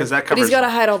collar. Because that But covers. he's got to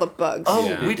hide all the bugs. Oh,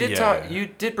 Yeah. we did Yeah. talk. You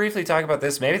did briefly talk about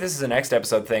this. Maybe this is a next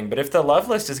episode thing. But if the love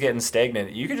list is getting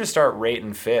stagnant, you could just start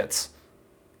rating fits.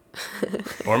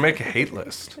 Or make a hate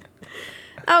list.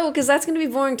 Oh, because that's going to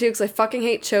be boring too, because I fucking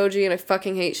hate Choji and I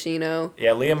fucking hate Shino.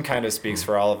 Yeah, Liam kind of speaks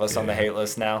for all of us on the hate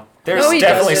list now. There's No, he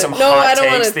definitely doesn't. some No, I hot don't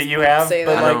wanna takes that you have, say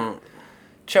but that. I like don't.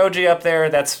 Choji up there,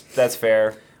 that's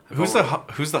fair. Who's the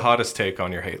hottest take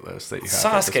on your hate list that you have?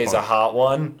 at this Sasuke's a point? hot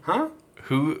one. Huh?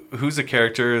 Who's a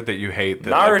character that you hate? That,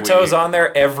 like, Naruto's on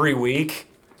there every week.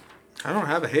 I don't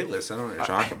have a hate list. I don't know what you're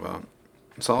talking about.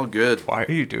 It's all good. Why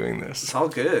are you doing this? It's all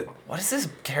good. What is this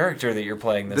character that you're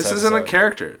playing this This isn't a episode?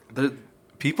 character.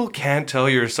 People can't tell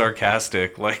you're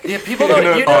sarcastic. Like Yeah, people in don't.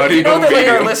 an You know audio that like our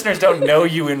video. listeners don't know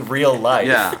you in real life.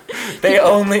 Yeah. They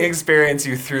only experience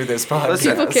you through this podcast.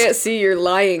 Listen, People can't see your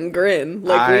lying grin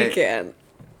like I- we can.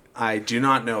 I do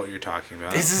not know what you're talking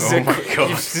about. This is Oh a my God.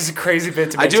 this is a crazy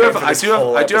bit to I make do time have for I this do have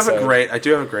whole I do have a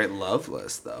episode. great love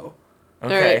list though.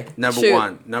 Okay. Alright. Number Shoot.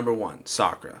 one,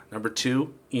 Sakura. Number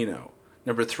 2, Ino.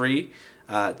 Number 3,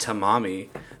 Tamami.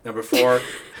 Number 4,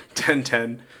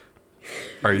 Ten.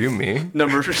 Are you me?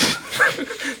 Number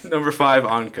 5,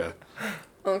 Anka.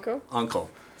 Uncle?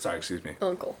 Sorry, excuse me.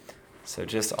 Uncle. So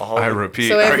just all I the, repeat.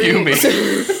 So Are every- you me?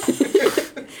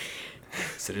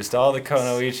 so just all the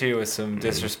Konoichi with some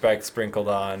disrespect sprinkled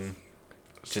on,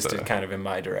 just So- kind of in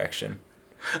my direction.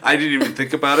 I didn't even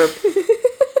think about it.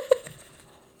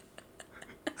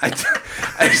 I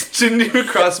just didn't even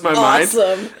cross my mind.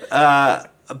 Awesome.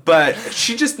 But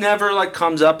she just never like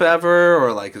comes up ever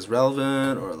or like is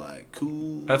relevant or like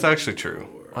cool. That's actually true.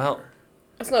 Well,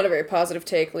 That's not a very positive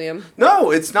take, Liam.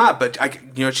 No, it's not. But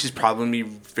she's probably gonna be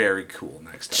very cool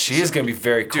next episode. she is gonna be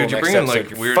very cool Dude, you're next bringing episode. like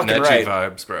You're weird fucking Neji right.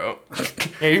 vibes, bro.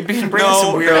 Yeah, you're bringing No,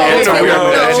 some weird. no, anti- it's a weird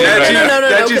No, Neji. no,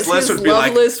 Neji's because list his would be love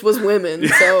like- list was women,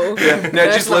 so Neji's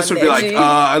that's list not would be like, Neji.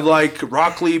 I like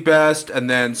Rock Lee best, and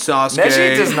then Sasuke.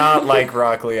 Neji does not like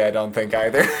Rock Lee, I don't think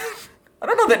either. I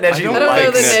don't know that Neji I don't I don't know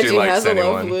likes. that Neji Neji likes has a love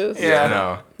anyone. list. Yeah.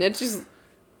 No. Neji's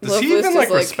Does love he list even is like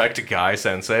like respect Guy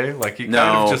Sensei? Like he No,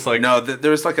 kind of just like no.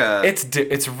 There's like a.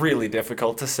 It's really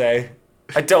difficult to say.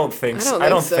 I don't think I so. don't I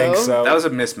don't think think so. so. that was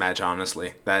a mismatch,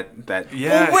 honestly. That.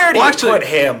 Yeah. Well, where do Well, you actually- put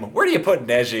him? Where do you put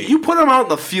Neji? You put him out in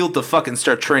the field to fucking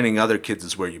start training other kids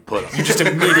is where you put him. just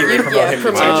immediately promote Yeah, him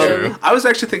to promote teacher. him. I was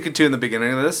actually thinking too in the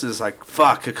beginning of this is like,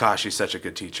 fuck, Kakashi's such a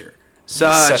good teacher.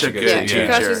 Such a good yeah, teacher.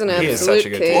 Kakashi's an He is absolute such a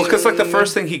good king. teacher. Well, because like the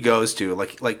first thing he goes to,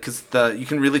 like, because you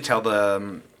can really tell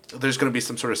the there's going to be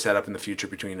some sort of setup in the future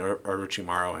between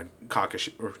Orochimaru and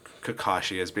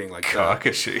Kakashi as being like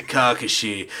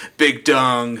Kakashi, Big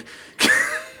Dung.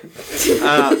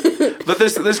 But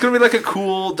there's going to be like a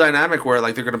cool dynamic where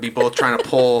like they're going to be both trying to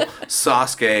pull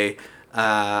Sasuke,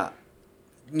 one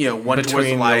towards the Between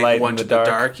the light, light one and to the the dark.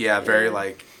 dark. Yeah, very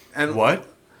like. And What?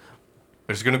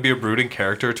 There's gonna be a brooding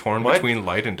character torn What? between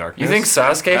light and darkness. You think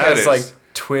Sasuke That has is- like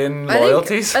twin I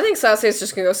loyalties? think Sasuke's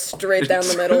just gonna go straight down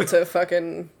the middle to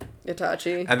fucking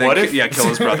Itachi. and then What if- kill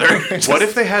his brother. What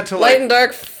if they had to Light like? and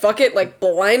dark, fuck it, like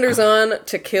blinders on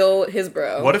to kill his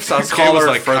bro. What if Sasuke Collar was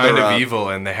like further kind of up. evil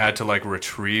and they had to like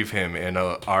retrieve him in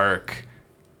a arc?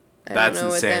 I don't That's know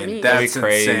what that insane. means. That's That'd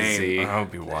be insane. crazy. That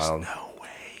would be wild. No way.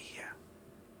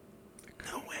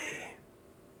 No way.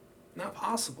 Not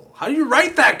possible. How do you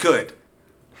write that good?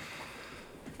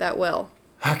 That well.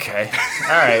 Okay. All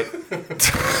right.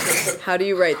 How do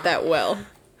you write that well?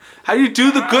 How do you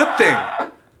do the good thing?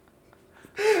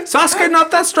 Sasuke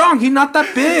not that strong. He not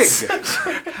that big.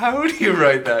 How do you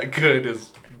write that good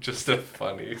is just a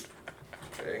funny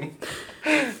thing.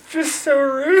 Just so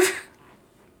rude.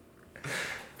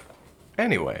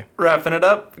 Anyway, Wrapping it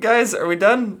up, guys. Are we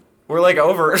done? We're like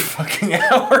over a fucking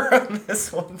hour on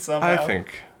this one somehow. I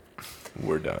think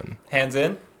we're done. Hands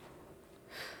in.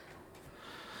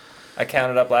 I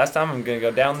counted up last time. I'm gonna go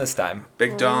down this time.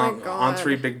 Big dong God. on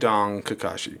 3. Big dong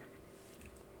Kakashi.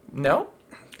 No.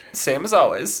 Same as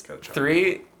always.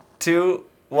 3, 2,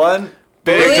 1.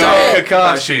 Big Believe dog it.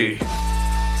 Kakashi.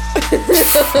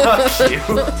 Fuck you.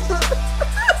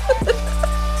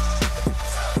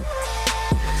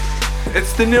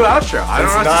 It's the new outro. I don't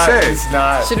know It's what not. to say. It's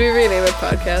not. Should we rename the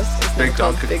podcast? It's Big not Dog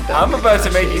called Kakashi. Big Dog I'm about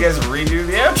to make Kakashi. you guys redo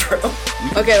the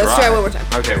outro. Okay, let's try one more time.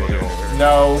 Okay, we'll do it.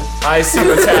 No, I see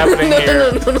what's happening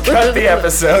here. Cut the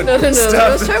episode. No, Stop.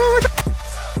 let's try one more time.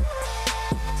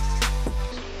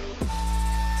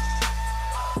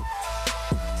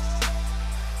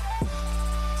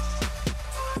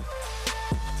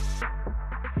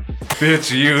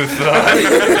 Bitch, you thought.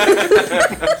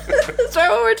 Let's try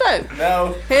one more time.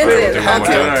 No. Hands Wait, in. we'll do I'll one more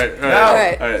count. time. All right. All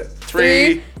right. All right.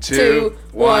 3, 2,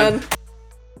 1.